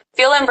just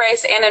feel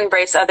embraced and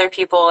embrace other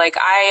people. Like,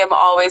 I am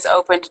always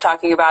open to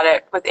talking about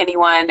it with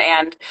anyone.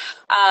 And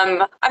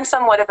I'm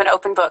somewhat of an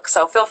open book.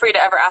 So feel free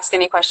to ever ask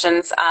any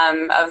questions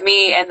of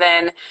me. And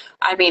then,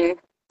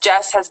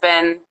 Jess has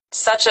been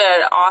such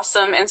an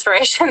awesome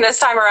inspiration this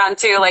time around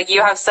too. Like,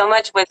 you have so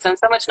much wisdom,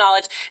 so much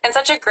knowledge, and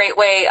such a great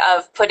way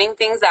of putting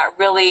things that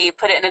really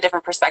put it in a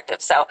different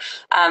perspective. So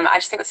I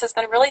just think this has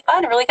been really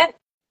fun, really good.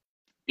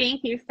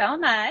 Thank you so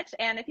much.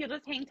 And if you'll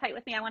just hang tight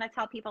with me, I want to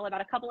tell people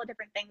about a couple of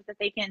different things that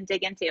they can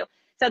dig into.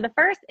 So the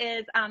first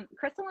is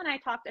Crystal and I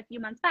talked a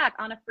few months back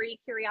on a free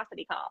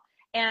curiosity call.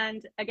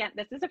 And again,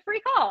 this is a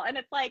free call, and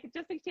it's like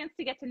just a chance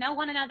to get to know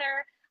one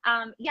another.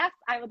 Yes,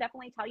 I will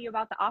definitely tell you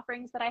about the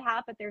offerings that I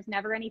have, but there's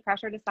never any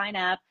pressure to sign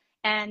up.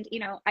 And,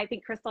 I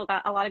think Crystal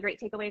got a lot of great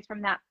takeaways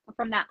from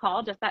that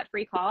call, just that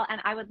free call.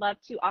 And I would love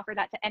to offer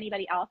that to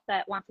anybody else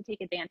that wants to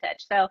take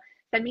advantage. So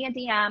send me a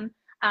DM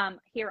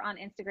here on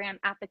Instagram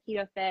at The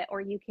Keto Fit,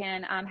 or you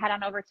can head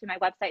on over to my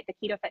website,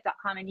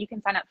 theketofit.com, and you can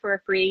sign up for a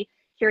free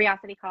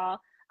curiosity call.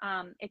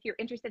 If you're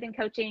interested in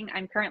coaching,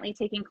 I'm currently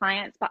taking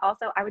clients, but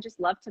also I would just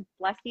love to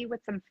bless you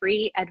with some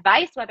free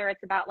advice, whether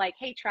it's about like,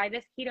 hey, try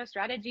this keto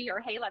strategy, or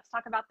hey, let's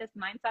talk about this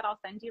mindset. I'll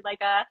send you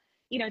like a,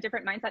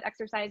 different mindset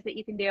exercise that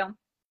you can do.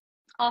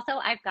 Also,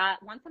 I've got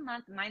once a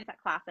month mindset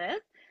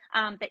classes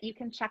that you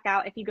can check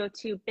out if you go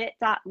to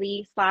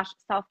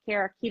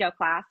bit.ly/self-care keto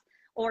class,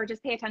 or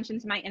just pay attention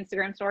to my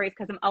Instagram stories,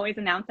 because I'm always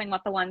announcing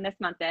what the one this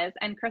month is.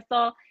 And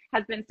Crystal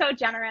has been so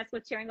generous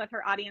with sharing with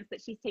her audience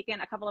that she's taken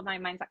a couple of my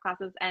mindset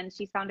classes and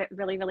she's found it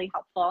really, really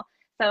helpful.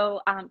 So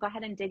go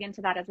ahead and dig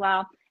into that as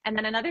well. And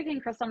then another thing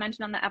Crystal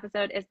mentioned on the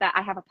episode is that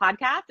I have a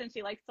podcast and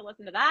she likes to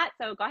listen to that.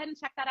 So go ahead and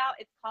check that out.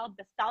 It's called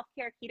the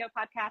Self-Care Keto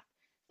Podcast,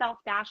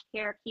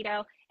 Self-Care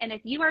Keto. And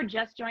if you are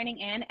just joining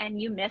in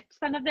and you missed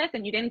some of this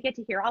and you didn't get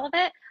to hear all of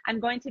it, I'm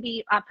going to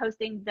be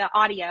posting the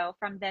audio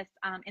from this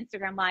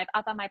Instagram Live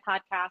up on my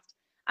podcast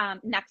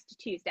next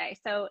Tuesday.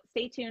 So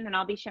stay tuned and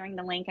I'll be sharing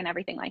the link and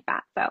everything like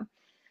that. So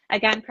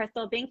again,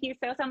 Crystal, thank you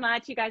so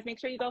much. You guys make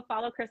sure you go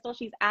follow Crystal.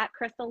 She's at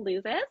Crystal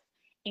Loses.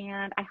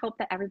 And I hope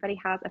that everybody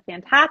has a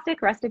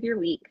fantastic rest of your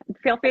week.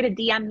 Feel free to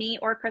DM me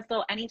or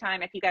Crystal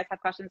anytime if you guys have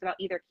questions about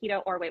either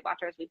keto or Weight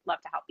Watchers. We'd love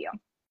to help you.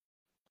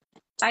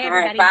 Bye,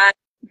 everybody. All right,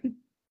 bye.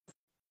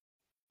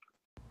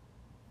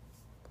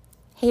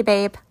 Hey,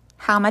 babe.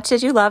 How much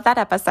did you love that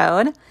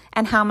episode?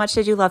 And how much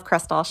did you love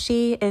Crystal?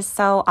 She is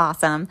so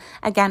awesome.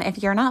 Again,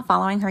 if you're not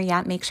following her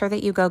yet, make sure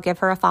that you go give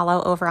her a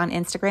follow over on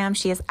Instagram.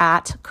 She is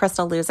at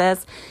Crystal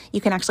Loses.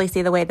 You can actually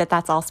see the way that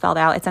that's all spelled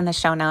out. It's in the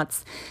show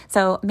notes.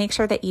 So make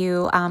sure that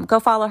you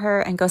go follow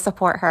her and go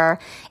support her.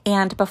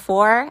 And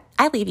before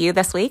I leave you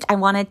this week, I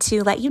wanted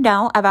to let you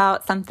know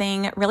about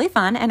something really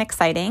fun and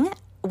exciting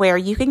where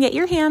you can get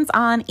your hands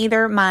on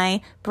either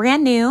my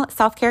brand new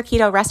Self-Care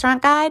Keto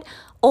Restaurant Guide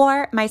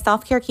or my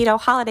Self-Care Keto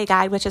Holiday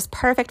Guide, which is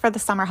perfect for the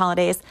summer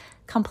holidays,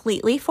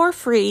 completely for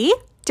free.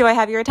 Do I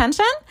have your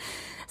attention?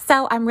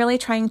 So I'm really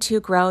trying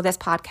to grow this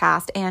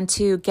podcast and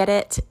to get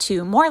it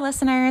to more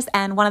listeners.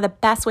 And one of the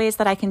best ways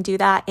that I can do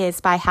that is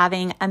by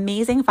having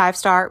amazing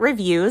 5-star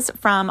reviews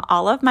from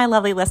all of my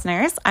lovely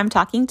listeners. I'm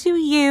talking to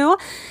you.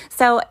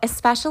 So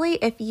especially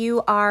if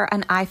you are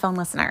an iPhone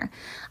listener,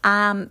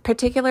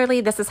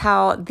 particularly this is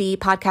how the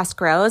podcast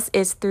grows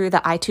is through the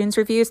iTunes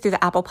reviews, through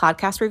the Apple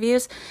Podcast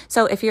reviews.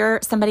 So if you're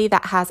somebody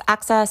that has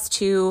access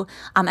to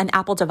an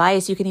Apple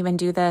device, you can even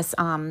do this,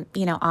 on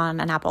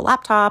an Apple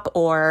laptop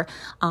or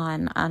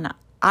on an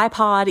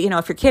iPod,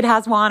 if your kid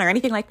has one or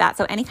anything like that.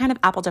 So any kind of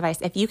Apple device,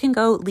 if you can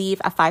go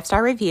leave a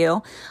 5-star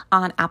review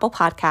on Apple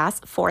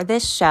Podcasts for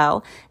this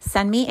show,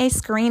 send me a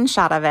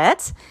screenshot of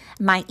it.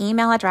 My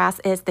email address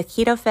is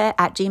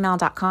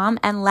theketofit@gmail.com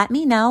and let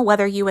me know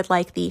whether you would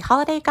like the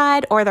holiday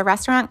guide or the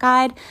restaurant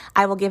guide.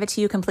 I will give it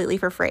to you completely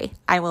for free.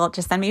 I will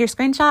just send me your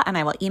screenshot and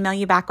I will email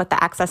you back with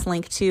the access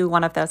link to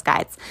one of those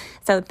guides.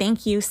 So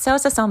thank you so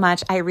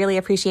much. I really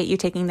appreciate you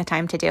taking the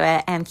time to do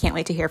it and can't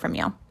wait to hear from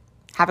you.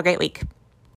 Have a great week.